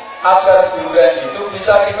ingin agar duren itu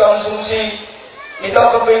bisa dikonsumsi. Kita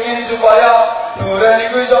kepingin supaya duren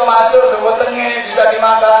itu bisa masuk ke wetenge, bisa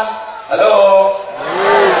dimakan. Halo.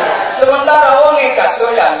 Sementara wong gak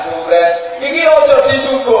doyan duren. Iki ojo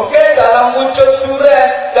disuguhke dalam wujud duren,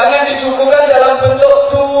 jangan disuguhkan dalam bentuk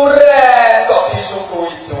duren. Kok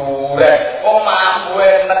disuguhi duren? Wong mampu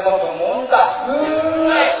enek kudu muntah.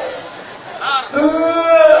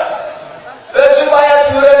 Supaya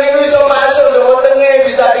duren itu bisa masuk ke wetenge,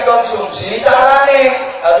 bisa dikonsumsi, carane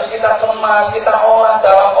harus kita kemas, kita olah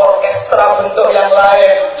dalam orkestra bentuk yang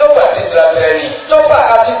lain. Coba dijelajahi, coba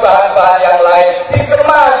kasih bahan-bahan yang lain,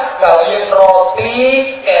 dikemas. Kalian roti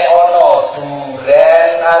kayak ono duren,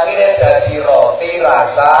 akhirnya jadi roti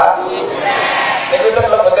rasa duren. Itu kan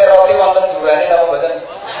lebetnya roti wonten durene apa mboten?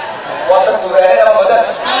 Wonten durene apa mboten?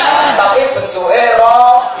 Tapi bentuke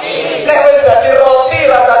roti. Nek wis dadi roti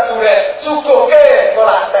rasa duren, suguhke kok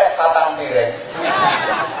lantek patang piring.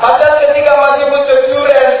 Padahal ketika masih wujud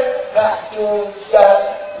duren, gak doyan.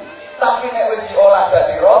 Tapi nek wis diolah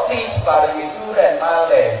dadi roti, diparingi duren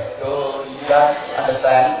malih doyan.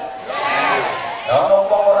 Understand? Ya wong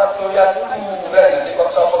ora doyan duren, nanti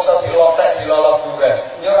paksa-paksa dilotek dilolok duren.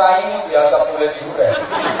 Ya raimu biasa kulit duren.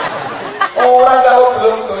 Orang kalau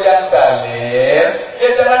belum doyan dalil, ya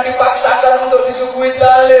jangan dipaksakan untuk disuguhi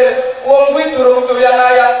dalil. Wong kuwi durung doyan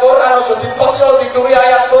ayat Quran, aja dipaksa dituwi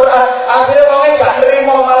ayat Quran. Akhirnya wong gak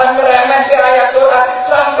nrimo malah ngremehke ayat Quran,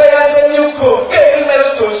 sampeyan sing nyuguhke iki melu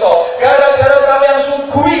dosa. Gara-gara sampeyan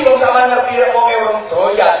suguhi kok sampeyan ngerti wong urung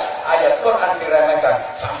doyan, ayat Quran diremehkan,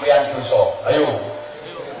 sampeyan dosa. Ayo.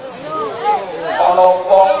 Ana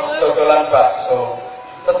wong dodolan bakso.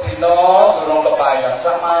 Pedino durung kepayan,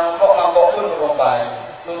 sak mangkok pun durung payu.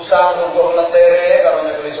 Lusa nunggu lentere karo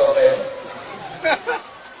nyekeli sote.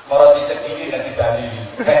 Moro dicekili dan didalili.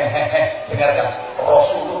 Dengarkan,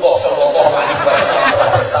 Rasulullah sallallahu alaihi wasallam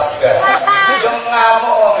bersabda, yang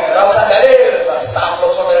ngamuk ora usah dalil,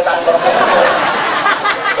 samplok sote tangkep.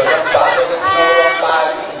 Dengan bakso itu durung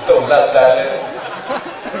payu, dolal dalil.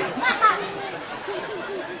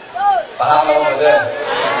 Paham betul?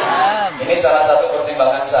 Ini salah satu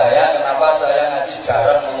pertimbangan saya kenapa saya ngaji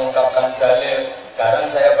jarang mengungkapkan dalil. Sekarang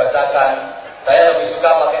saya bacakan. Saya lebih suka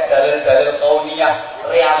pakai dalil-dalil kauniyah,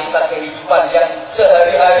 realita kehidupan yang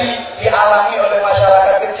sehari-hari dialami oleh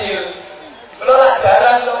masyarakat kecil. Kalau lah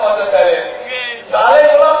jarang tuh mau dalil. Dalil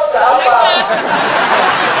kalau gampang.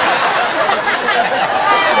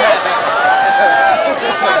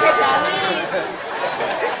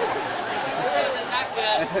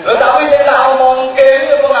 Loh tapi saya tak omongke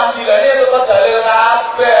ini pengambilannya tetap dalil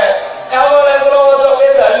kabeh. Yang oleh kula wocoke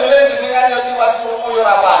dalile jenengan yo tiwas krungu yo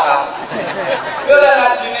ora paham. Yo lek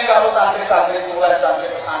ngajine karo santri-santri kula santri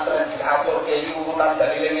pesantren diaturke iki urut spontan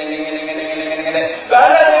dari ngene. Lah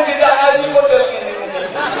nek sing tidak ngaji model ngene.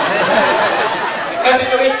 Nanti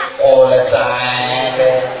cuy, oleh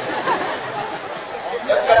cae.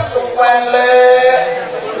 Ya kesuwen le.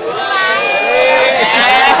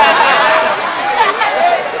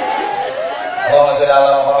 Allahumma sholli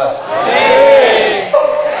ala Muhammad.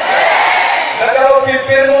 Dan kalau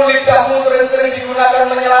bibirmu, lidahmu sering-sering digunakan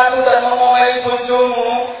menyelatu dan mengomeli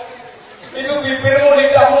bojomu, itu bibirmu,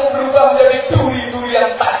 lidahmu berubah menjadi duri-duri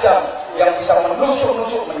yang tajam, yang bisa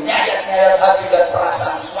menusuk-nusuk, menyayat-nyayat hati dan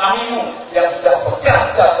perasaan suamimu yang sudah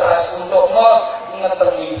bekerja keras untuk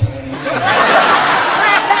mengetemui dirimu.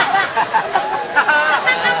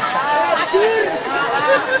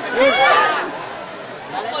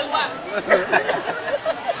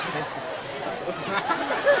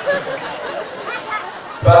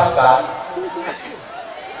 Bahkan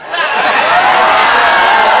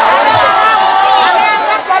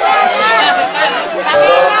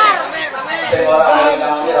sing ora ngene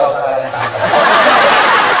nang ora usah karen tangkep.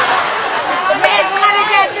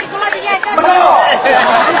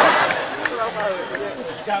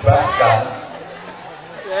 Bahkan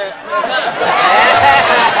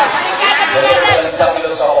jam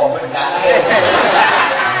itu sokong benar.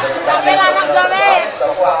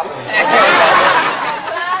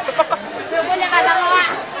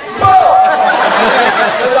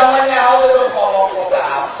 Samanya aku terus ngomong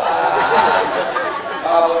apa?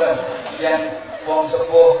 Ngapunten, yen wong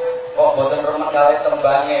sepuh kok boten remen kali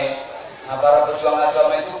tembange. Nah, para pejuang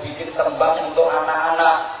agama itu bikin tembang untuk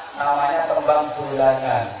anak-anak, namanya tembang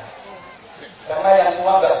dolanan. Karena yang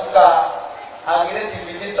tua nggak suka, akhirnya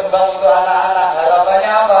dibikin tembang untuk anak-anak. Harapannya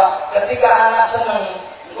apa? Ketika anak seneng,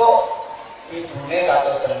 kok ibune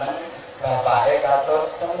katut seneng, bapake katut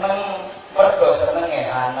seneng, mergo senenge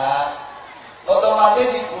anak.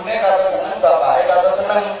 Otomatis ibune katut seneng, bapake katut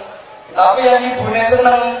seneng. Tapi yang ibune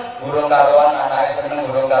seneng, burung karuan anaknya seneng,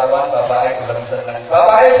 burung karuan bapaknya gelem seneng.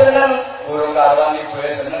 Bapaknya seneng, burung karuan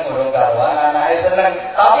ibunya seneng, burung karuan anaknya seneng.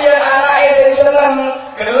 Tapi yang anaknya sing seneng,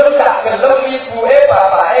 gelem tak gelem ibunya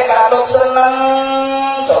bapaknya katut seneng.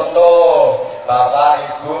 Contoh, bapak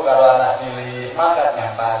ibu karo anak cilik mangkat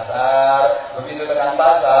nang pasar. Begitu tekan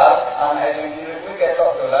pasar, anaknya sing cilik kuwi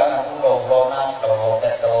ketok dolanan ulo-ulonan,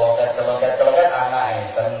 keloket anaknya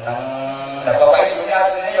seneng. Nah, bapak ibunya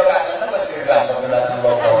aslinya ya gak seneng wis gerang dolanan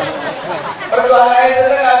ulo-ulo. Mergo anake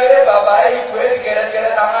seneng akhirnya bapak ibunya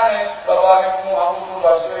digeret-geret tangane. Bapak ibu aku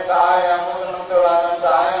tumbas kowe kae, aku seneng dolanan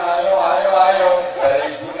kae, ayo.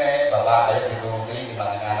 Dari ibune, bapak ayo dituruti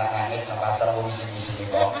gimana anak nangis nang pasar kok misi-misi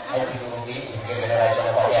kok. Ayo dituruti, pikir-pikir ra iso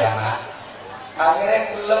kok ya anak. Akhirnya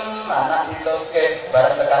gelem anak ditoke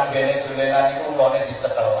bareng tekan bene dolenan iku ulone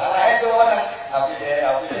dicekel. Anake seneng, apike.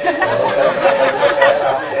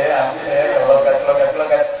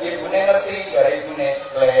 Keloket. Ibune ngerti jare ibune,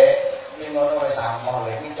 "Lek, iki ngono wis amoh,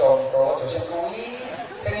 lek iki contoh aja sing kuwi.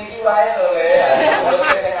 Sing iki wae lho, Lek. Kulo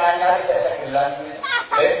sing anyar isih segelan kuwi."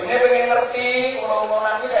 Lek ibune pengen ngerti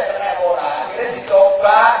ulo-ulonan kuwi saya kena ora. Akhirnya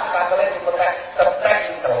dicoba sekatele dipetek, cetek,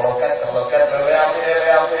 keloket, lele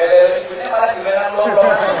apike. Ibune malah dolenan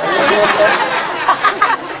ulo-ulonan.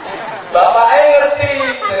 Bapake ngerti,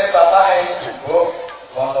 jare bapake, "Bu,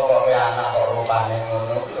 ngono kok kowe anak kok rupane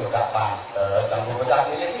ngono lho gak pantes. Kanggo bocah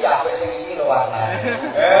cilik iki apik sing iki lho warnane."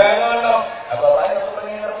 Ngono. Lah bapake kok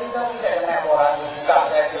pengen ngerti kan saya kena ora buka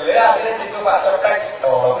saya gele akhirnya dicoba cetek.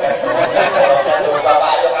 Keloket.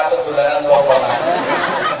 Bapak yo katut dolanan lomponan.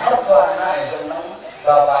 Mergo anake seneng,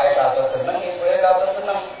 bapake katut seneng, ibuke katut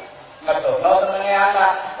seneng. Ngetutno senenge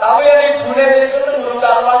anak. Tapi yang ibune sing seneng durung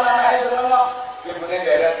karuan anake seneng kok. Ibune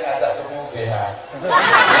derek ngajak tuku BH.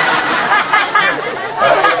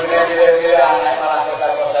 Ibune pilih-pilih anake malah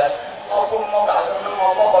kosan-kosan. Opo mau gak seneng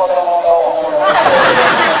opo kocok-kocok ngono.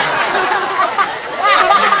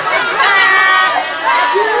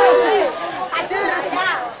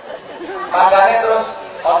 Makanya terus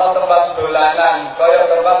ana tembang dolanan, kaya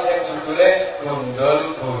tembang sing judule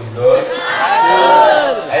gundul-gundul.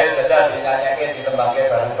 Ayo jajal dinyanyake ditembangke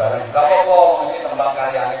bareng-bareng. Gak apa-apa, iki tembang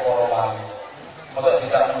karyane para wali. Masa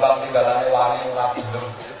dijak tembang tinggalane wali ora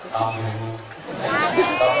gelem ambilmu.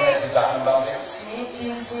 Tapi nek dijak tembang sing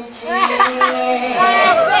siji-siji.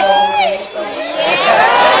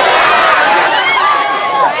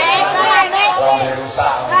 Lambe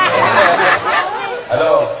rusak.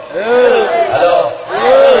 Halo.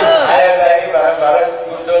 Ayo saiki bareng-bareng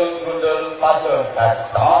gundul pacul.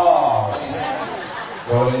 Tos.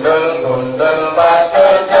 Gundul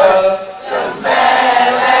pacul.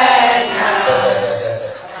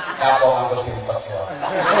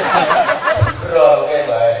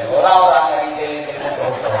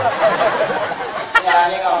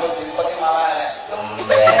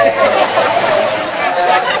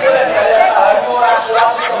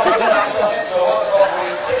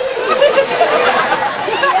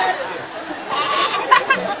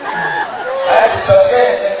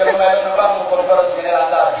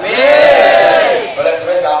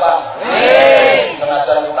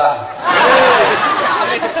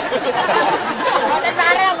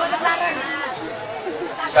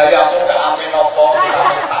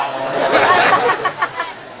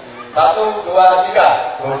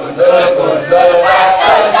 gundul gundul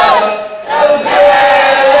pacul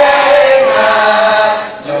gembelengan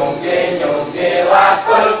nyunggi nyunggi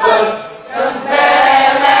wakul kul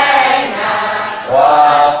gembelengan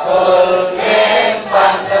wakul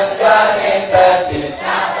nyimpan segane dadi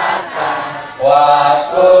salatan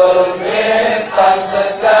wakul nyimpan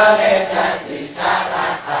segane dadi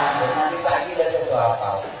salatan. Nanti saiki wis iso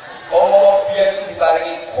hafal. Omong biyen iki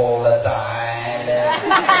diparingi kola caile.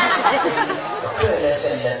 Kene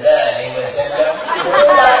sallallahu alaihi wasallam.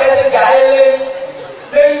 Tak sing gak eling.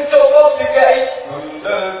 Ning cukup dikai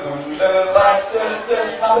gundul-gundul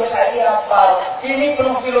pacul-cul sampai saiki hafal. Ini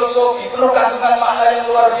penuh filosofi, penuh kandungan makna yang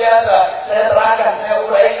luar biasa. Saya terangkan, saya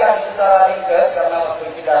uraikan secara ringkas karena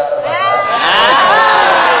waktu kita terbatas.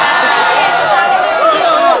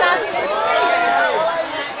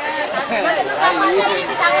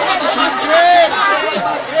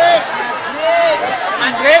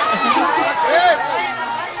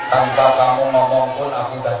 Tanpa kamu ngomong pun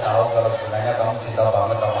aku udah tahu kalau sebenarnya kamu cinta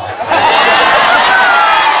banget sama aku.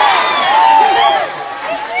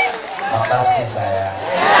 Makasih sayang.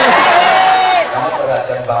 Kamu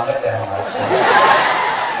perhatian banget ya sama aku.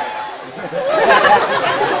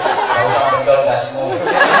 Gak usah bendol gasmu.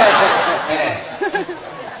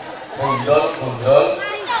 Gundul gundul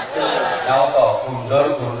nyauto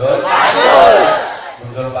gundul gundul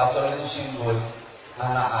gundul pacul itu simbol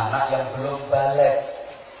anak-anak yang belum balik,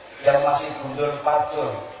 yang masih gundul pacul,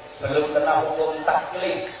 belum kena hukum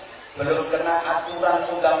taklif, belum kena aturan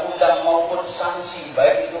undang-undang maupun sanksi,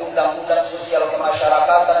 baik itu undang-undang sosial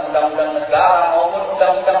kemasyarakatan, undang-undang negara maupun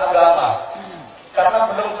undang-undang agama. Karena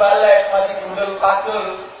belum balik, masih gundul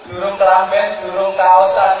pacul, durung kelamben, durung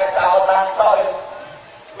kaosan, kecawotan tok.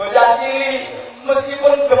 Bocah cilik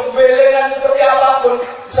meskipun gembelengan seperti apapun,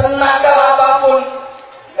 senakal apapun,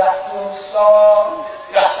 gak dosa,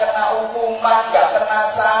 gak kena hukuman, gak kena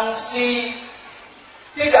sanksi,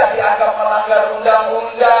 tidak dianggap melanggar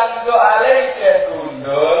undang-undang. Soalnya ijeh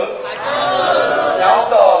gundul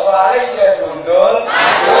nyauto, soalnya ijeh gundul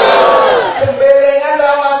gembelengan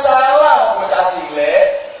gak masalah. Bocah cilik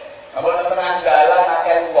apa tengah jalan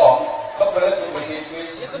akeh wong kebelet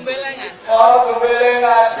tipis gembelengan. Oh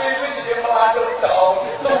gembelengan, pipis jadi melantur tok.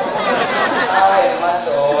 Air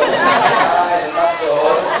macul, air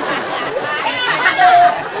macul.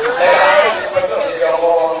 Betul jadi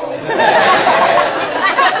ngomong.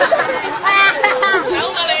 Tahu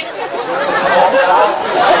kali.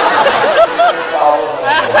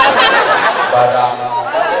 Barang.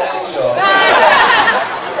 Iya.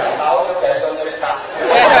 Enggak tahu tuh biasa cerita.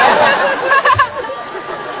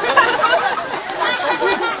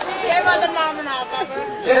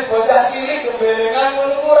 Ya bocah cilik gembelengan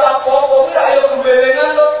ngono ora apa-apa, ora ayo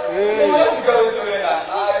gembelengan to. Kuwi digawe dolenan.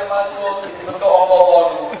 Air mantul beto apa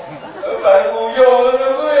ngono. Baru yo ngono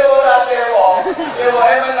kuwi ora cewek.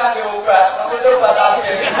 Ceweke menang ge obat, maksud obat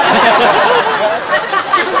akhir.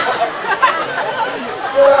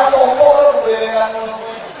 Ora apa-apa gembelengan ngono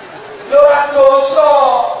kuwi. Lho ora dosa.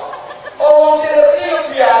 Wong sing ngerti yo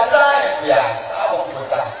biasa, biasa wong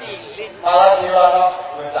bocah cilik. Malah dilono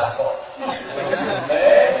bocah kok.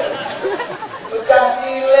 Bocah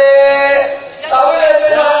cilik, tapi nek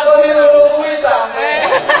sing lakoni ngono kuwi sampe.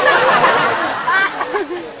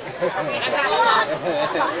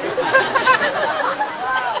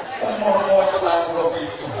 Umurmu itu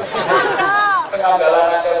 67.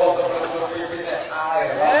 Pengambilan akeh wong keblundur pipis nek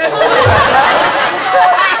air.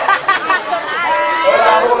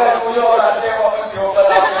 Ora boleh kuyo ora cewek diobat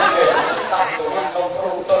aja. Tak turun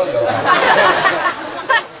konfrontal ya.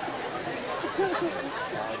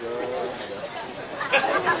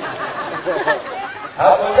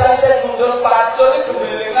 Bocah sing gundul pacul iki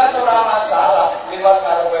gembelengan ora masalah, liwat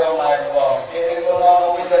karepe omahe wong. Kene kono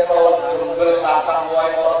ono wite pelem gundul sapang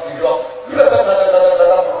wae ora dirok.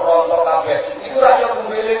 Rontok kabeh. Iku ra yo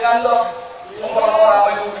gembelengan to. Umpama ora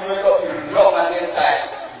metu duwe kok dirok nganti entek.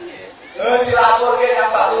 Dilaporke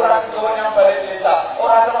nang Pak Lurah utawa nang Balai Desa.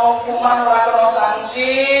 Ora kena hukuman, ora kena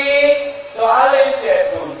sanksi. Soale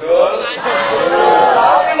cek gundul.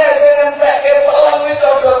 Tapi nek sing entekke pelem iki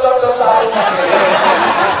codot-codot sarungan.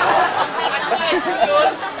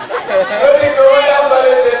 Jadi kowe nang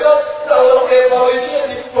Balai Desa teluke polisi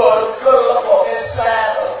diborgol lepoke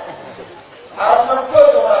sel. Arep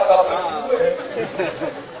nebus ora kabeh duwe.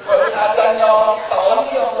 Kok aja nyolong pelem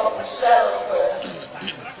yo mlebu sel kowe.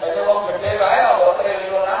 Aja wong gede kae apa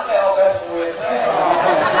triliunan nek oke duwitne.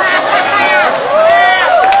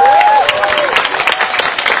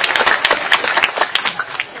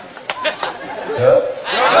 Yo.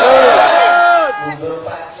 Mundur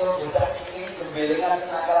pacul bocah cilik gembelengan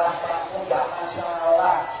senakal apapun gak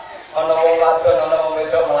masalah. Ana wong wadon ana wong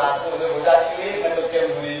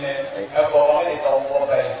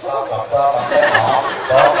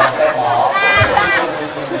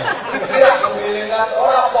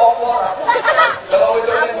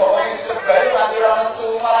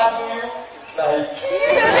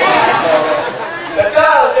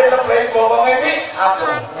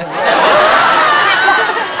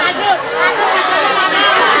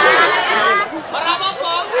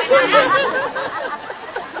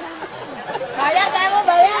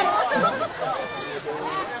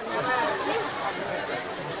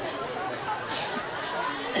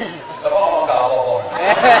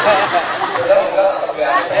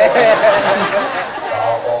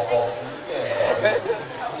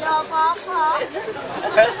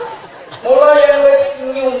Mulai yang wis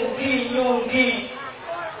nyunggi.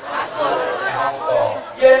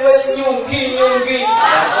 Yang wis nyunggi.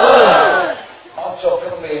 Ojo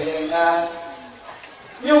kemelingan.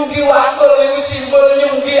 Nyunggi wakul itu simbol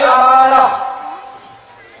nyunggi amanah.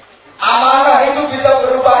 Amanah itu bisa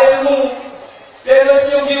berupa ilmu. Yang wis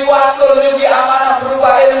nyunggi wakul, nyunggi amanah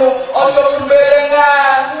berupa ilmu. Ojo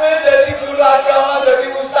kemelingan. Gue dari guru agama,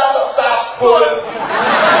 dari ustaz kok cabul.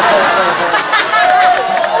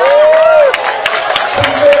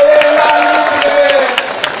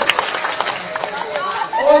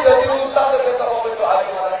 Jadi ustaz ketika mau berdoa di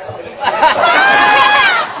mana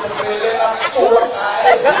kebelengan culek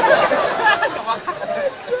air.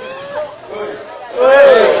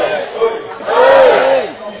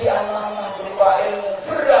 Nanti anak-anak berupa ilmu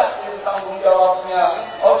berat itu tanggung jawabnya.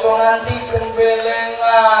 Ojo nanti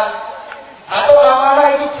gembelengan. Atau amanah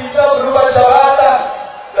itu bisa berupa jabatan.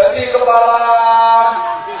 Jadi kepala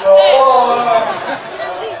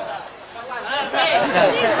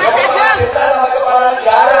desa sama kepala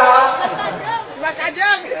negara. Mas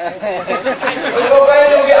Ajeng. Pokoknya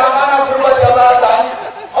nyunggi amanah berupa jabatan.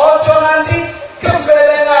 Ojo nanti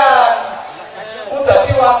gembelengan. Udah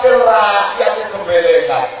wakil rakyat yang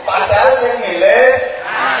gembelengan. Padahal yang milih,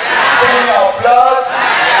 yang nyoblos,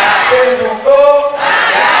 yang dukung,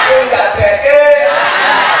 yang gak deke.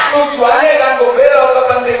 Tujuannya kan membela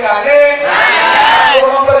kepentingannya,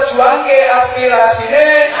 memperjuangkan aspirasinya.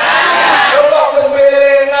 Kalau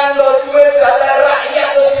gembelengan lo duit jatah rakyat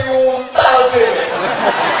lo diuntal deh.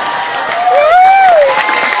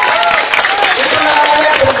 Itu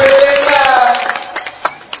namanya gembelengan.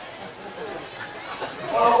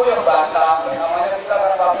 Kalau aku yang bantah, namanya kita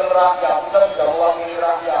kan wakil rakyat, kita sudah mewakili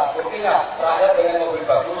rakyat. Buktinya rakyat dengan mobil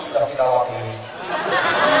bagus sudah kita wakili.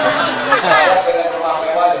 Rakyat dengan rumah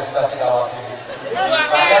mewah ya sudah kita wakili.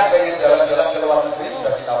 Rakyat pengen jalan-jalan ke luar negeri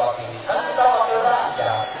sudah kita wakili. Kan kita wakil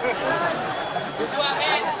rakyat.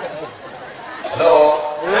 Halo.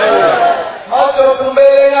 Ojo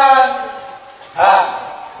gembelengan.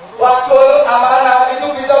 Wakul amanah itu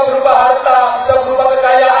bisa berupa harta, bisa berupa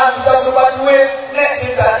kekayaan, bisa berupa duit. Nek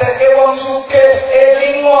didadeke wong sugih,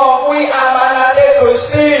 elingo kuwi amanate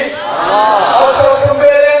Gusti. Ojo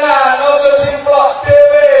gembelengan, ojo dimplok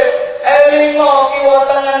dhewe. Elingo kiwa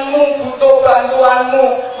tanganmu butuh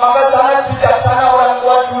bantuanmu. Maka sangat bijaksana orang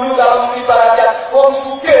tua dulu kalau mengibaratkan wong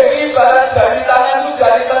sugih ibarat jari tangan itu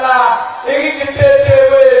jari tengah. Iki gede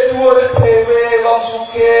dhewe, dhuwur dhewe wong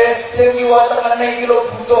sugih, sing kiwa tengene iki lho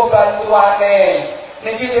butuh bantuane.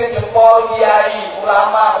 Niki sing jempol kiai,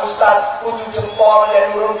 ulama, ustaz, kudu jempol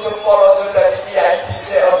yen urung jempol aja dadi kiai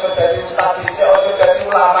dhisik, aja dadi ustaz dhisik, aja dadi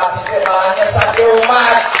ulama dhisik, malah nyesatke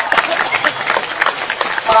umat.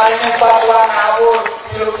 Marine fatwa ngawur,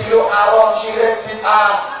 tilu-tilu haram, syirik,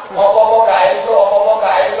 bid'ah. Apa-apa gak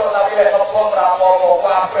itu, tapi lek kebom ra apa-apa,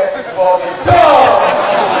 kabeh diboni.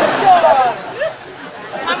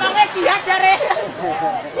 Ngomongnya dia jare.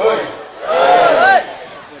 Woi.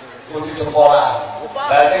 Kudu jempolan.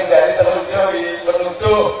 Lah sing jadi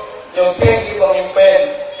penuduh nyunting iki pemimpin.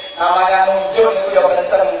 Namanya nunjuk niku ya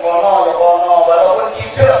kenceng kono ya kono. Walaupun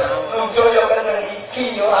kidul nunjuk ya kenceng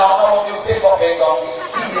iki ya ora ono nyunting kok bengkong iki.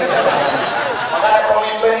 Makanya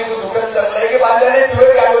pemimpin itu kudu kenceng. Lah iki pancene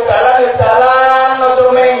dhuwit kanggo dalan ya dalan, aja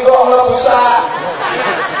menggok mlebusan.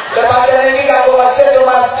 Lah pancene iki kanggo masjid ya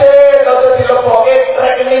masjid, aja dilebokke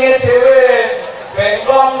rekeninge dhewe.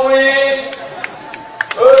 Bengkong kuwi.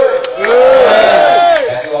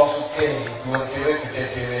 Jadi wong sugih, dhuwur dhewe gede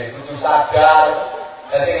dhewe, kudu sadar.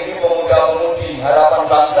 Lah sing iki pemuda-pemudi harapan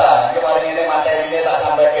bangsa, iki mari ngene materine tak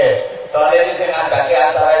sampaikke. Soale iki sing ngadake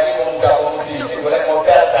acara iki pemuda-pemudi, sing golek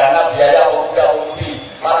modal dana biaya pemuda-pemudi,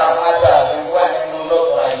 para remaja sing kuwi ning nunut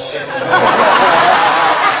ora isin.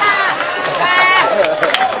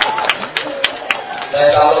 Lah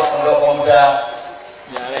salut untuk pemuda.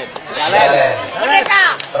 Jalan. Mereka.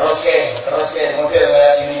 Terus model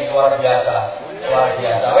kayak gini luar biasa.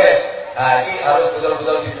 Wes. Nah, ini harus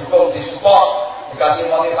betul-betul didukung, disupport,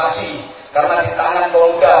 dikasih motivasi. Karena di tangan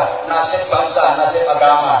pemuda nasib bangsa, nasib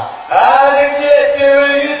agama. Ini cilik dewe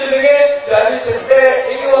iki jenenge dari jentik,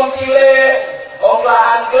 iki wong cilik, wong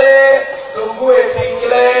lahan klek, lungguhe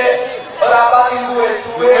dingklek, ora pati duwe.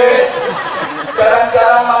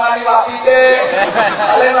 Jarang-jarang mangan iwak pitik,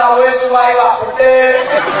 paling lawe cuma iwak betik.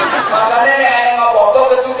 Makanya nek ngopo-opo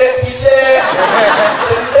kecutik dhisik.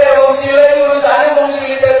 Jentik wong cilik urusane mung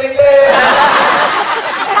silit-silit.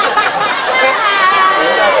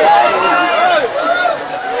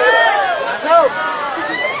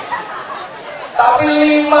 Tapi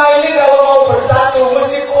 5 ini kalau mau bersatu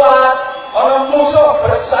mesti kuat. Ono musuh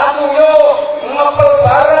bersatu yo, ngepel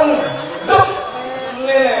bareng.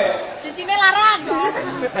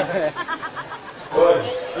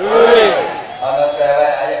 Woi. Ana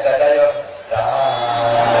cewek ayo dada yo.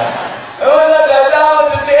 Dah. Oh, dada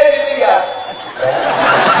jenenge ditinggal.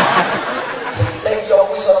 Jeneng yo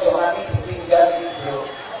wis aja mati ditinggal iki, Bro.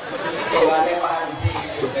 Iki dongane mandi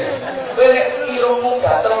jenenge. Kowe nek irungmu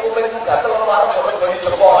gatel, kupingmu gatel warung kok goni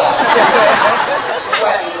jempol.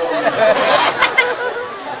 Suwe irung.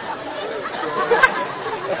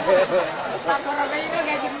 Laporan ini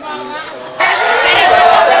gak jempol, Mak.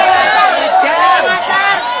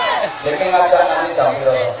 Lagi ngajak nanti jam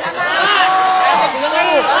piro?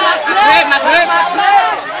 Maghrib.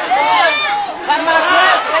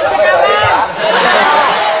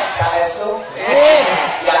 Saestu?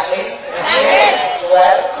 Yakin?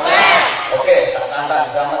 Suwer? Oke, tak tantang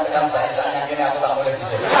sama tekan bahasanya kini aku tak boleh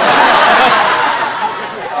disini.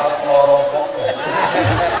 Kalau ngorong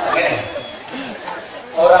gini,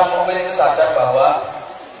 orang mukmin itu sadar bahwa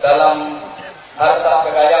dalam harta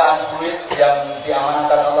kekayaan duit yang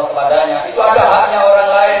diamanahkan Allah kepadanya itu ada haknya orang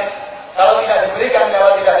lain. Kalau tidak diberikan,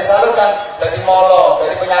 kalau tidak disalurkan, jadi molo,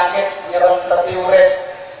 jadi penyakit nyerang tepi urip.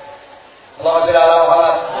 Allahumma sholli ala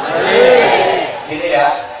Muhammad. Gini ya,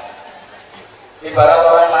 ibarat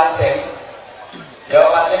orang mancing, ya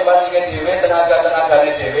mancing-mancingnya dewe,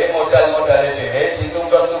 tenaga-tenaganya dewe, modal-modalnya dewe,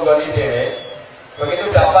 ditunggon-tunggoni dewe.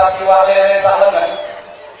 Begitu dapat iwak lele salengan,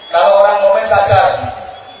 kalau orang mukmin sadar,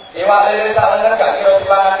 iwak lele salengan gak kira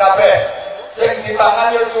dipangan kabeh. Sing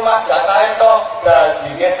dipangan ya cuma jatahe tok,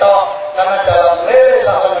 dagingnya tok, karena dalam lele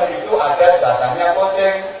salengan itu ada jatahnya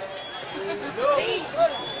kucing.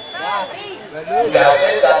 Ndase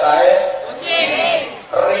jatahe kucing,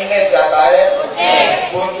 rine jatahe kucing,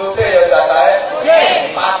 buntute ya jatahe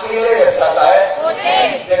kucing, patile ya jatahe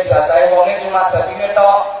kucing, sing jatahe wonge cuma dagingnya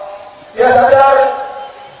tok. Ya sadar,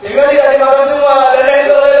 jika tidak dimakan semua, dan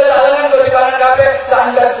itu salengan kalau dipangan kabeh,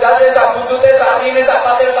 sandas-dase, sak buntute, sak rine, sak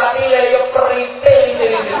patil-patile, ya perite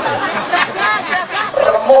ini.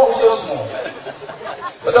 Remuk ususmu.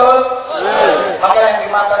 Betul? Maka yang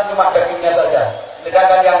dimakan cuma dagingnya saja.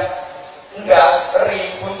 Sedangkan yang enggak,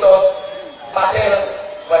 eri, buntut, patil,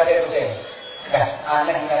 wadih kucing. Nah,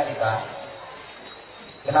 anehnya kita,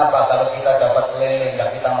 kenapa kalau kita dapat lele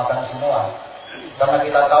enggak kita makan semua? Karena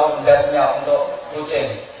kita tahu endasnya untuk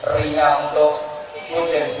kucing, erinya untuk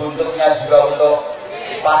kucing, buntutnya juga untuk,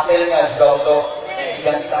 patilnya juga untuk,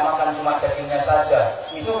 yang kita makan cuma dagingnya saja.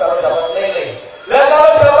 Itu kalau dapat lele. Lah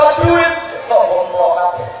kalau dapat duit, kok bomplok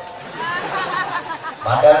kabeh?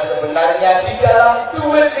 Padahal sebenarnya di dalam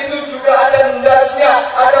duit itu juga ada endasnya,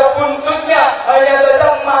 ada buntutnya, hanya saja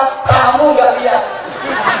matamu nggak lihat.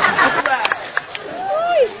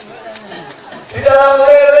 Di dalam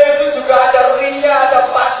lele itu juga ada rinya, ada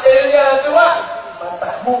pastelnya, cuma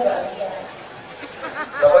matamu nggak lihat.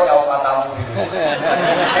 Coba nyawa matamu gitu.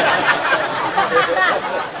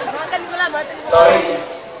 Sorry,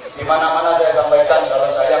 di mana-mana saya sampaikan kalau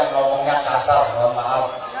saya ngomongnya kasar, mohon maaf.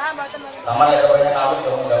 Namanya kebanyakan halus,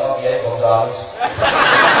 dong udah biaya bongso halus.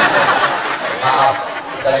 Maaf,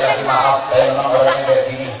 sekali lagi maaf, saya memang orangnya kayak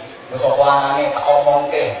gini. Musopo anane tak omong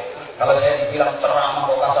ke. Kalau saya dibilang ceramah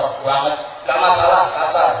kok kasar banget, gak masalah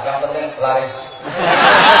kasar, yang penting laris.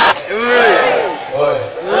 Woi,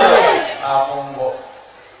 aku mbok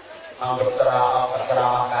anggap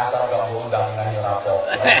ceramah kasar gak mau undangan ya rapok.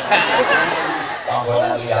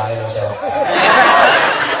 Panggonan liyane lho saya.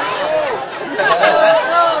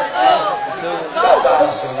 Kalau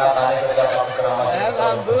sunatane setiap aku ceramah saya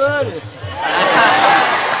ngambur.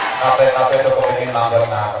 Kafe-kafe itu kepingin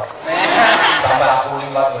ngambur-ngambur. Sampai aku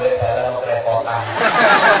liwat boleh dalan kerepotan.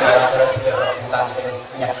 Gara-gara dia rebutan sing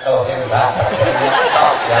nyekel sing batak sing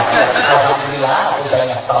nyetok ya. Alhamdulillah aku saya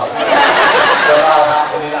nyetok.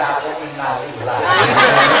 Alhamdulillah aku innalillah.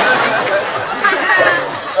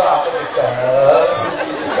 So aku digagal,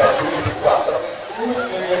 dibuat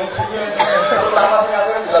terutama sing aku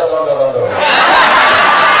jelas rondo-rondo.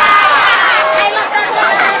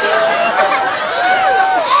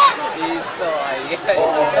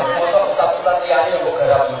 Mosok ustaz-ustaz liyane kok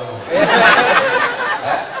garap dulu.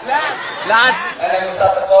 Las. Nek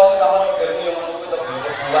ustaz teko sama modern yo ngono kuwi to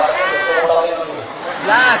buat cocokin dulu.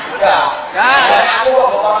 Las. Enggak. Aku kok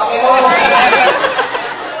ngomong ngono.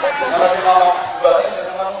 Ora sing ngomong berarti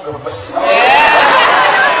jenengan gemes.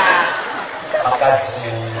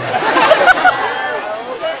 Makasih.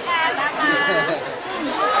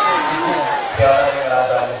 Ya ora sing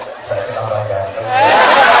ngrasani saya tambah ganteng.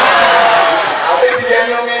 Apa dia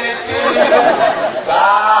yang ngene iki?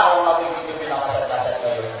 Lah, ono pipi-pipi nang kaset-kaset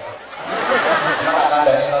koyo. Nek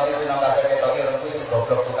kandhane pipi nang kaset ketok irengku sing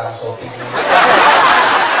goblok tukang syuting.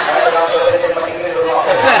 Tukang syuting sing penting iki lho.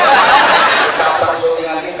 Kapan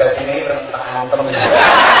syutingan iki dadine rentak antem.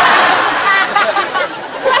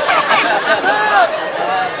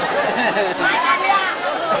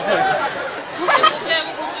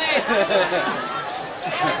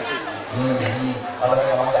 Ono sing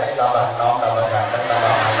ngomong saiki tambah enom, tambah ganteng,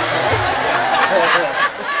 tambah manis.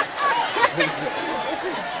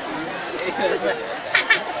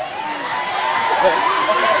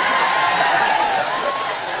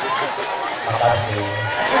 Makasih.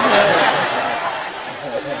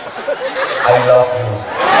 I love you.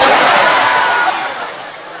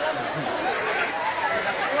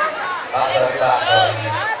 Pak, sorry Pak, sorry.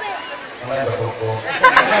 Namanya berbuku.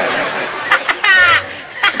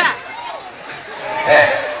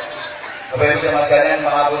 Bapak Ibu sama sekalian,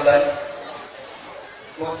 pangapunten.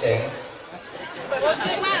 Kucing.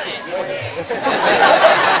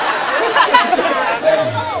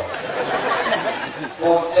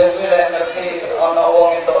 Kucing kuwi lek ngerti ana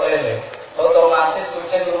wong entuk lele, otomatis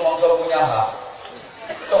kucing rumangsa punya hak.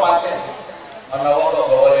 Otomatis. Ana wong kok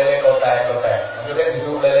gawa lele kotek-kotek. Maksudnya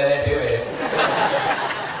duduk lelene dhewe.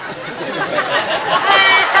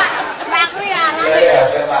 Lele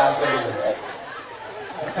hasil mancing.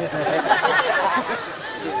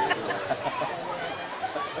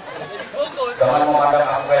 Jangan memandang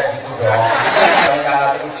aku kayak gitu dong. Jangan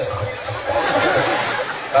ngangat itu jauh.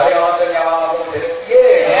 Kali orang yang nyawang aku berdiri,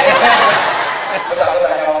 yeay. Terus aku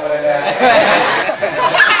tak nyawang mereka.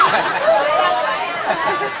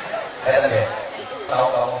 Deh, tahu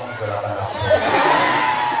kamu menggelapan aku.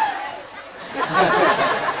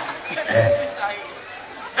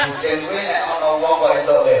 Kucing kuwi nek ana wong kok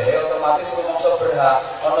entuk lele otomatis rumangsa berhak.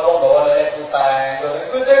 Ana wong gawa lele kuteng.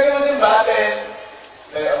 Kucing iki mesti batin.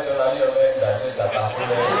 Nek aja lali yo nek ndase jatahku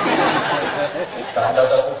le. Tanda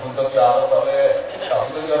aku buntut ya arep kok le. Tak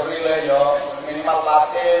buntut yo rile yo minimal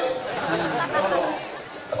patil.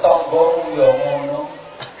 Tonggomu yo ngono.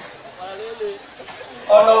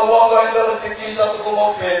 Ana wong kok entuk rezeki iso tuku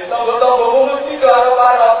mobil. Tonggo-tonggomu mesti do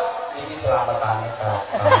arep-arep. Iki selamatane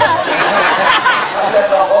kapan. Ada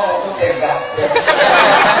tonggomu kucing kabeh.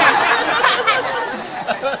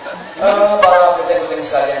 Para kucing-kucing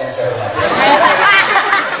sekalian yang saya hormati.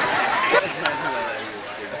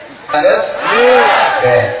 Lanjut?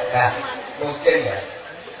 Oke, nah, kucing ya.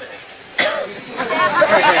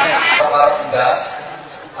 Harap ndas,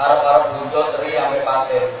 harap buntut, teri, sampai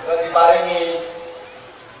patil. Itu diparingi.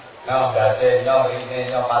 Nah, ndase, nyoh rine,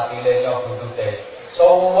 nyoh patile, nyoh buntute.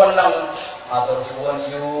 Suweneng, matur suwun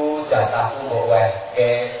yu, jatahku mbok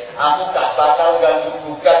wehke. Aku gak bakal ganggu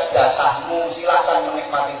gugat jatahmu, silakan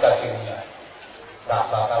menikmati dagingnya. Gak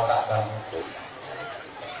bakal tak ganggu.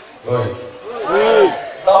 Woi.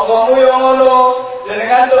 Tonggomu yang ngono,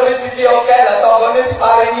 jenengan tuh rezeki oke lah, tonggone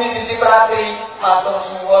diparingi diciprati. Matur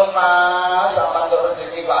suwun Mas, sampean tuh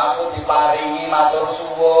rezeki kok aku diparingi, matur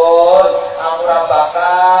suwun. Aku ora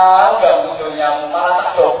bakal ganggu dunyamu, malah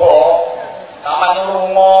tak jogo. Taman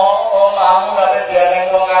lunga, kamu kate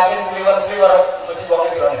dianeng wong asin sliwer-sliwer, mesti wong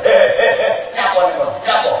iki kira. Nyapa niku,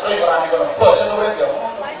 nyapa kliweran niku, bosen urip yo.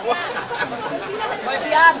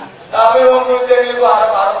 Tapi wong kucing iku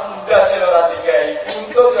arep-arep ndas lho ora dikai.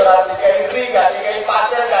 Untuk yo ora dikai ri, gak dikai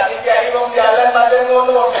pasir, gak dikai wong jalan pancen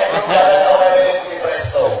ngono wong saiki jalan oleh iki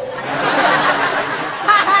presto.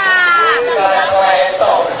 Kare-kare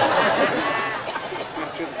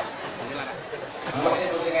mesti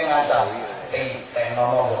kucingnya ngancam.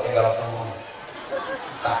 Tenono mbok tinggal turu.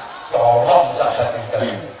 Tak tolong sak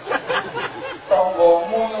dadi.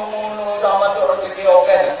 Tonggomu ngono sampean kok rezeki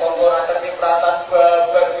oke, tonggo ra kecipratan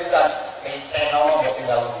babar pisan. Tenono mbok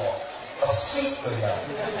tinggal turu. Pesik to ya.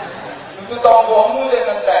 Itu tonggomu sing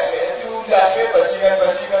entek, diundake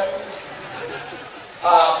bajingan-bajingan.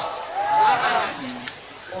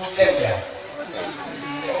 Kucing ya.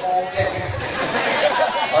 Kucing.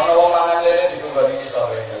 Ana wong mangan lele ditunggoni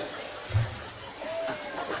sore.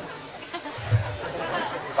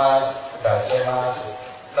 Mas, dasi mas,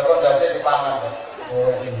 lekok dasi dipangan kan?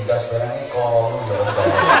 Oh, indikas barang ini kolu ya.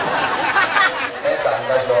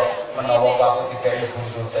 Jangan lo menawa aku dikai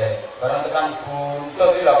buntute. Barang tekan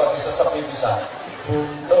buntut ini kok disesepi bisa.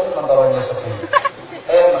 Buntut menawa nyesepi.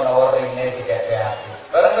 Menawa rine dikai aku.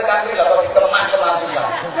 Barang tekan ini kok dikemah-kemah bisa.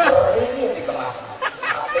 Rini dikemah.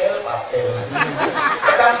 Patil.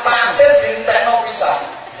 Tekan patil dintekno bisa.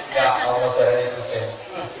 Ya Allah jarane kucing.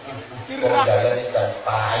 Kok jalan ini jan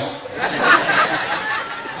pahit.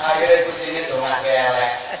 Akhirnya kucingnya dongake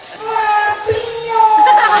elek. Matiyo.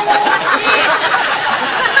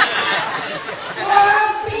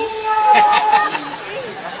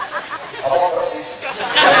 Apa persis?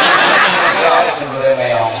 Ya judulnya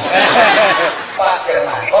meong. Pager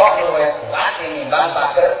mangkok luwih kuat tinimbang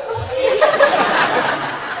pager besi.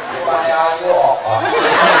 Rupane ayu kok.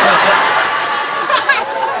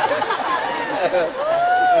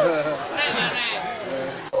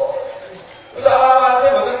 Usaha masih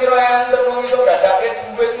betul kira enten wong iso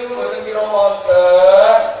dadake duit niku betul kira wonten.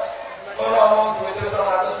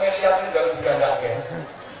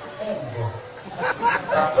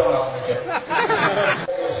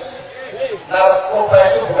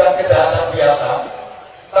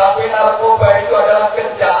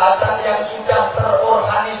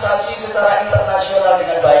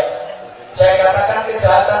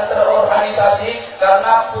 kejahatan terorganisasi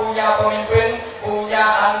karena punya pemimpin, punya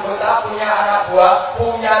anggota, punya anak buah,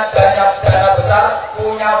 punya dana besar,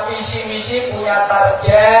 punya visi misi, punya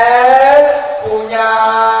target, punya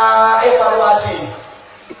evaluasi.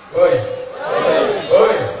 Woi.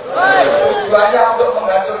 Tujuannya untuk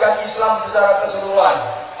menghancurkan Islam secara keseluruhan.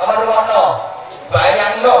 Aman-aman,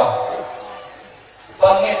 bayangno.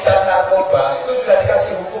 Pengedar narkoba itu sudah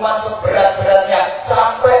dikasih hukuman seberat-beratnya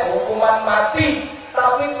sampai hukuman mati,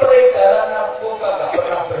 tapi peredaran narkoba gak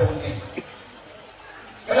pernah berhenti.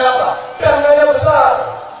 Kenapa? Dananya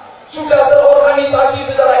besar, sudah terorganisasi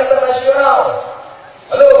secara internasional.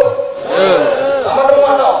 Halo,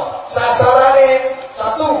 teman-teman, sasarannya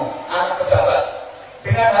satu, anak pejabat,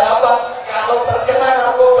 dengan harapan kalau terkena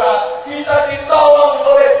narkoba bisa ditolong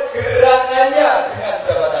oleh gerangannya dengan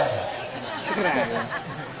jabatannya.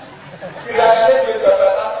 Gerangannya dia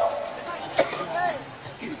jabatan.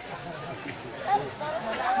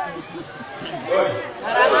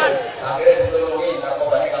 Akhirnya ditolongi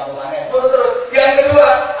narkobanya kampungannya. Terus yang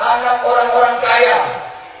kedua, anak orang-orang kaya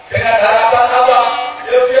dengan harapan apa?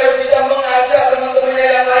 Ya biar bisa mengajak teman-temannya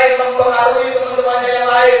yang lain, mempengaruhi teman-temannya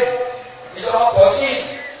yang lain, bisa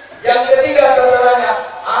membosi. Yang ketiga sasarannya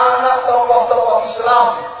anak tokoh-tokoh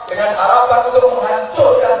Islam dengan harapan untuk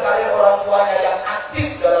menghancurkan karir orang tuanya yang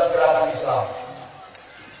aktif dalam gerakan Islam.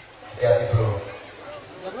 Hati-hati bro.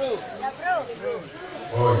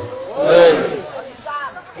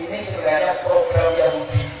 Ini sebenarnya program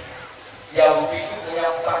Yahudi. Yahudi itu punya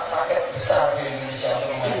 4 paket besar di Indonesia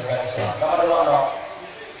untuk menghancurkan Islam. Nomor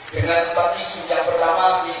dengan 4 isu. Yang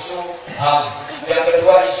pertama isu HAM, yang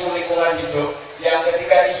kedua isu lingkungan hidup, yang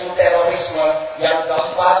ketiga isu terorisme, yang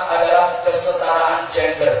keempat adalah kesetaraan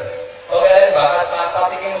gender. Oke, bahas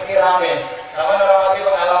mantap ini mesti rame. Karena orang lagi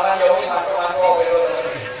pengalaman ya wis mantu-mantu obero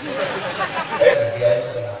temen. Dia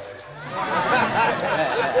itu senang.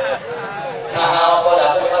 Nah, apa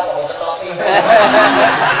dah aku kan mau cetok iki.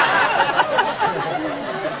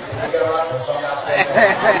 Iki ora dosa kabeh.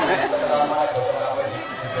 Pengalaman dosa kabeh.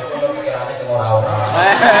 Itu pikirane sing ora-ora.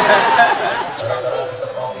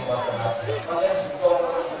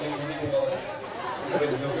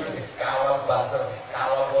 Kawal banter,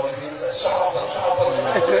 kawal polisi itu sorobot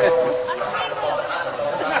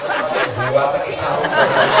buat teki sarung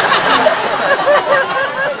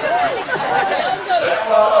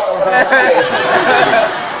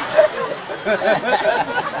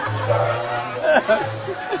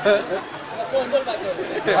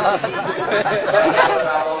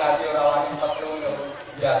kalau ngaji orang metu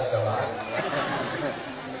ya jamaah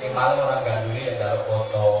malah orang ganduli yang jalur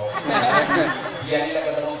foto. Dia ini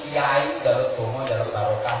ketemu kiai jalur bomo, jalur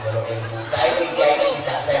barokah, jalur ilmu. Kiai ini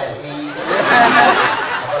bisa selfie.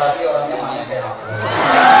 Apalagi orangnya manis kayak aku.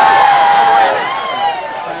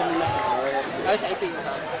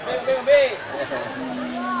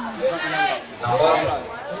 Anwar.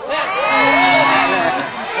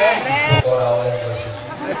 Orang oleh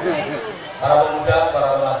para pemuda,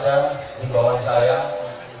 para remaja, himbauan saya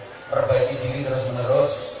perbaiki diri terus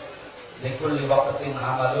menerus. Likul liwaqtin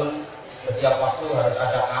amalun, setiap waktu harus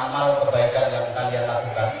ada amal kebaikan yang kalian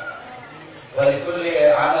lakukan. Walikul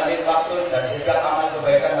amalin waktun, dan setiap amal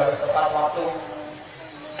kebaikan harus tepat waktu.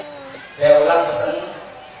 Saya ulang pesan.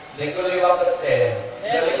 Likul liwaqtin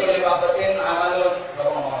amalun,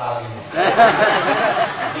 kalau ngomong lagi.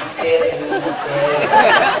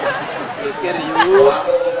 Pikir yuk.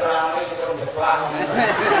 Waktu pencerang itu suka jeplang.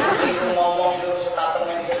 Itu ngomong itu suka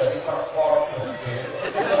temen itu dari perkor.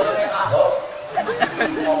 Itu ahok.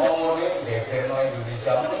 Ngomong ini gegerno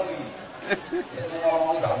Indonesia ini. Itu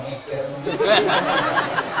ngomong gak mikir.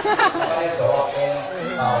 Makanya jawabnya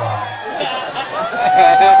tawa.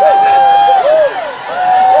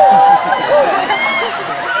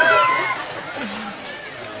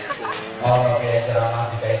 Oh, kayak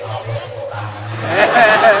ceramah dikait upload tepuk tangan.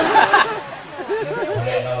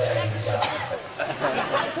 Mulai nol dari Indonesia.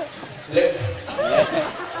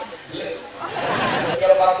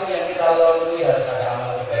 Setiap waktu yang kita lalui harus ada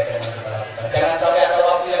amal kebaikan yang kita lakukan. Jangan sampai ada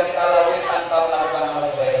waktu yang kita lalui tanpa melakukan amal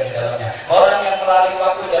kebaikan di dalamnya. Orang yang melalui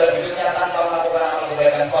waktu dalam hidupnya tanpa melakukan amal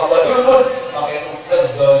kebaikan, bahwa dulmun, maka itu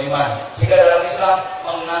kezaliman. Jika dalam Islam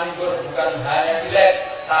menganggur bukan hanya jelek,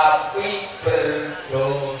 tapi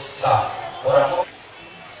berdosa. Orang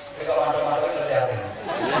kalau mantap-mantap itu ngerti apa ini?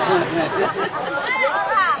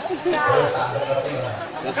 Terus tak ngerti.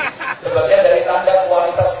 Sebagian dari tanda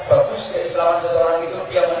kualitas bagus keislaman seseorang itu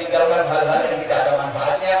dia meninggalkan hal-hal yang tidak ada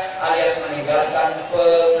manfaatnya, alias meninggalkan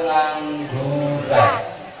pengangguran.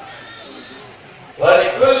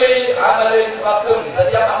 Walikulli amalin waktun,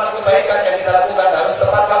 setiap amal kebaikan yang kita lakukan harus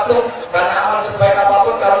tepat waktu, karena amal sebaik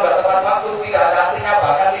apapun kalau nggak tepat waktu tidak ada artinya,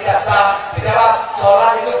 bahkan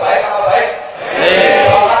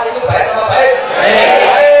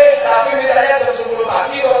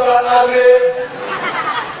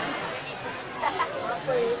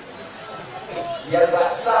yang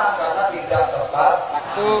nggak sah karena tidak tepat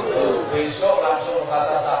besok langsung ke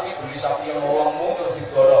pasar sapi beli sapi yang lemu terus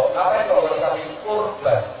digorok. Ngapain kalau gorok sapi?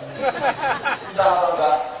 Kurban. Sah apa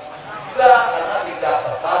enggak? Enggak, karena tidak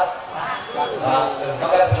tepat waktu.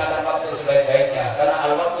 Maka gunakan waktu sebaik-baiknya. Karena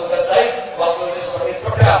al-waktu kesaid, waktu itu seperti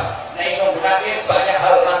pedang. Nah, itu menggunakan banyak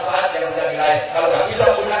hal manfaat yang bisa diraih. Kalau nggak bisa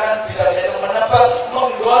menggunakan, bisa itu menebas,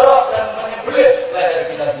 menggorok dan menyembelih leher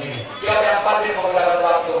kita sendiri. Siapa yang pandai menggunakan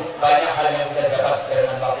waktu, banyak hal yang bisa didapat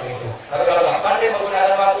dengan waktu itu. Tapi kalau nggak pandai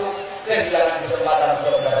menggunakan waktu, kehilangan kesempatan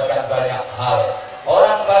untuk mendapatkan banyak hal.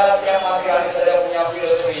 Orang Barat yang materialis saja punya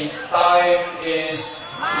filosofi, time is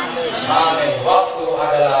money. Waktu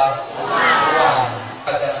adalah uang.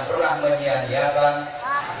 Jangan pernah menyia-nyiakan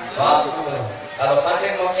waktu. Kalau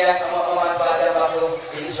pandai memanfaatkan waktu,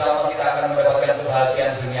 insya Allah kita akan mendapatkan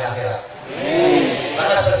kebahagiaan dunia akhirat.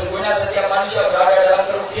 Karena sesungguhnya setiap manusia berada dalam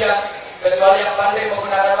kerugian kecuali yang pandai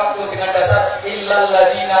menggunakan waktu dengan dasar illal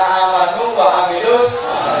ladzina amanu wa amilus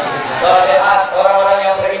shalihat. Orang-orang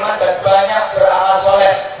yang beriman dan banyak beramal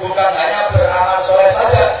soleh. Bukan hanya beramal soleh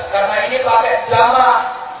saja, karena ini pakai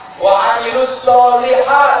jamak. Wa amilus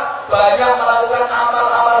shalihat, banyak melakukan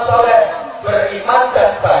amal-amal soleh. Beriman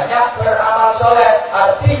dan banyak beramal soleh.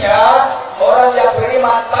 Artinya orang yang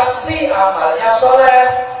beriman pasti amalnya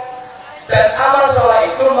soleh. Dan amal soleh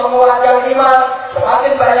itu menguatkan iman.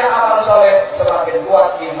 Semakin banyak amal soleh, semakin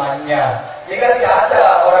kuat imannya. Jika tidak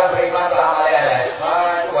ada orang beriman ke amalnya,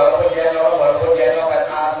 walaupun dia nyopet,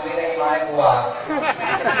 aslinya imannya kuat.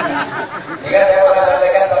 Jika saya pernah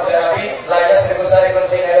sampaikan sabda Nabi, layas seribu sarikun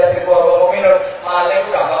sinaya seribu abang minun,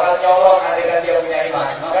 maling gak bakal nyolong nanti kan dia punya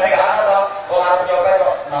iman. Makanya gak ada tau, kalau harus nyopet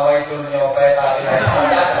kok, nawaitul nyopet, ada.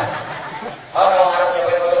 Kalau harus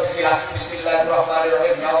nyopet untuk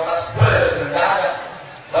bismillahirrahmanirrahim, nyawa tasbih, tidak ada.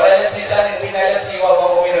 Barangnya zina inaya siwa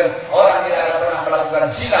mu'minun. Orang tidak akan pernah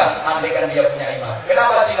melakukan zina andaikan dia punya iman.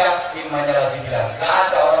 Kenapa zina? Imannya lagi hilang. Tidak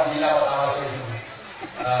ada orang zina kok tawasul dulu.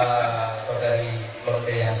 Saudari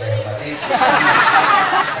Lonte yang saya hormati,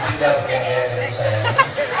 tidak bergaya dengan saya.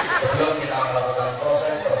 Sebelum kita melakukan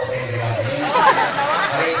proses perpendirian ini,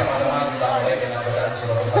 mari sama-sama kita mulai dengan bacaan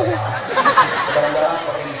surat Al-Fatihah. Mudah-mudahan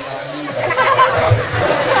perpendirian ini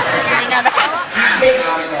amin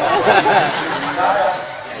amin.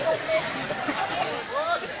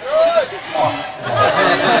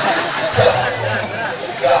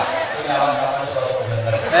 Ya, punya langkapan suatu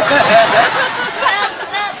benar.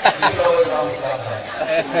 Ini loh semua bicara saya.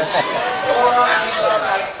 Oh, nangis orang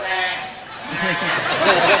naik.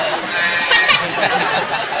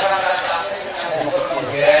 Orang rasa aku sih nyambung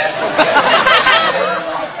kemudian.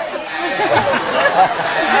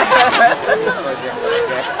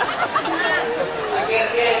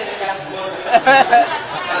 Akhirnya sih nyambung.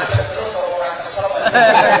 Ada terus orang kesel.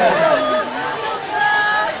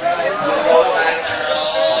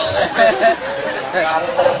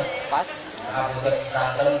 Kabupaten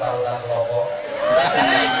santen parutan kelopo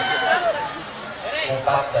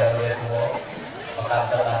empat jalur dua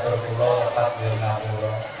pekanten atur pulau lepat di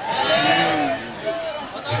ngapura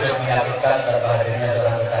hidup menyakitkan tanpa hadirnya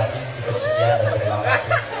seorang kekasih. Hidup sekian dan terima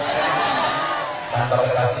kasih. Tanpa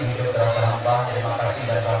kekasih hidup terasa hampa. Terima kasih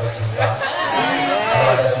dan sampai jumpa. Kalau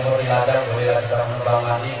ada sumur di ladang bolehlah kita menumpang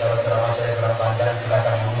mandi. Kalau ceramah saya kurang panjang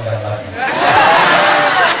silakan mengundang lagi.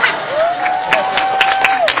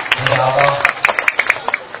 Insya Allah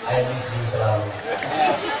I miss you selalu.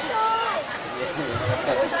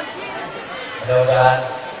 Mudah-mudahan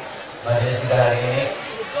majelis kita hari ini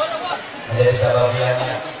menjadi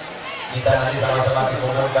sababiannya kita nanti sama-sama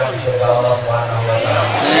dikumpulkan di surga Allah Subhanahu wa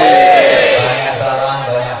taala. Banyak salah,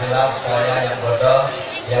 banyak khilaf, saya yang bodoh,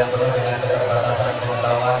 yang penuh dengan keterbatasan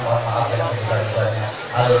pengetahuan, mohon maaf yang sebesar-besarnya.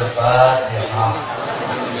 Al-Fatihah.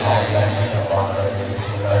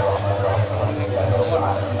 Bismillahirrahmanirrahim. Alhamdulillahirabbil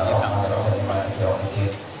alamin. Arrahmanirrahim. Maliki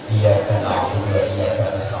yaumiddin. Iyyaka na'budu wa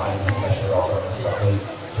iyyaka nasta'in. Ihdinas siratal mustaqim.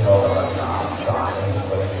 Siratal ladzina an'amta 'alaihim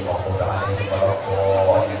ghairil maghdubi 'alaihim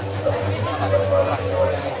waladdallin.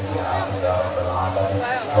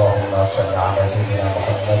 اللهم صل على سيدنا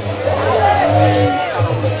محمد وعلى آله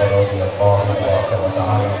وسلم ورضي الله تبارك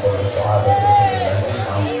وتعالى عن كل صحابة رسول الله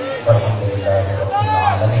أجمعين والحمد لله رب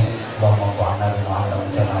العالمين. اللهم انفعنا بما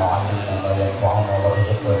علمتنا وعلمنا ما ينفعنا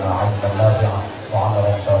وارزقنا علما نافعا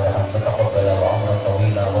وعملا صالحا متقبلا وعمرا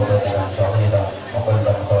طويلا وبدنا شهيدا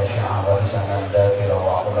وقلبا خاشعا ولسانا ذاكرا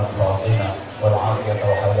وعقلا فاطنا والعافية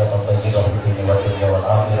وحياة طيبة في الدين والدنيا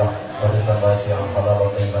والآخرة ورزقا واسعا حلالا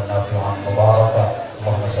طيبا نافعا مباركا.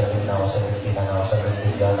 اللهم سلمنا وسلم ديننا وسلم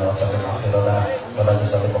دنيانا وسلم آخرتنا ولا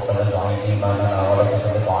تسلط قلة عن إيماننا ولا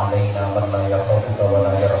تسلط علينا من لا يخافك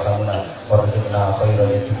ولا يرحمنا وارزقنا خير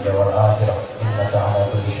الدنيا الدنيا والآخرة إنك على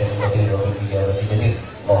كل شيء قدير وبالإجابة جدير.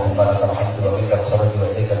 اللهم لك الحمد وبك الخرج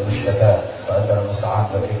وإليك المشتكى وأنت المستعان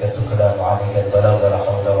وفيك التكلان وعليك البلاغ ولا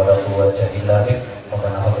حول ولا قوة إلا بك.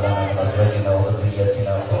 ربنا هب لنا من أزواجنا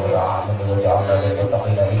وذريتنا قرة أعين واجعلنا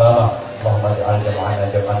للمتقين إماما. اللهم اجعل جمعنا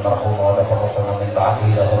جمعا مرحوما وتفرقنا من بعده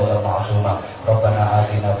تفرقا معصوما. ربنا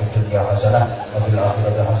آتنا في الدنيا حسنة وفي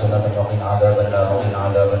الآخرة حسنة وقنا عذاب النار وقنا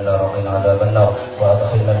عذاب النار وقنا عذاب النار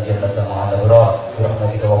وأدخلنا الجنة مع الأبرار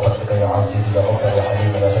برحمتك وفضلك يا عزيز يا غفور يا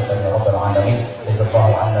حليم يا ستر يا رب العالمين. جزا الله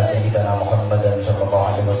عنا سيدنا محمدا صلى الله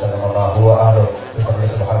عليه وسلم الله هو أهله بفضل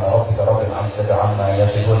سبحان ربك رب العزة عما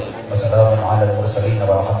يصفون وسلام على المرسلين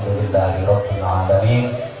والحمد لله رب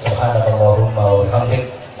العالمين. سبحانك اللهم وبحمدك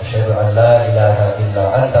أشهد أن لا إله إلا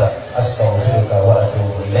أنت أستغفرك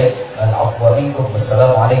وأتوب إليك. العفو منكم.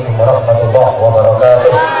 والسلام عليكم ورحمة الله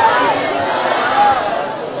وبركاته.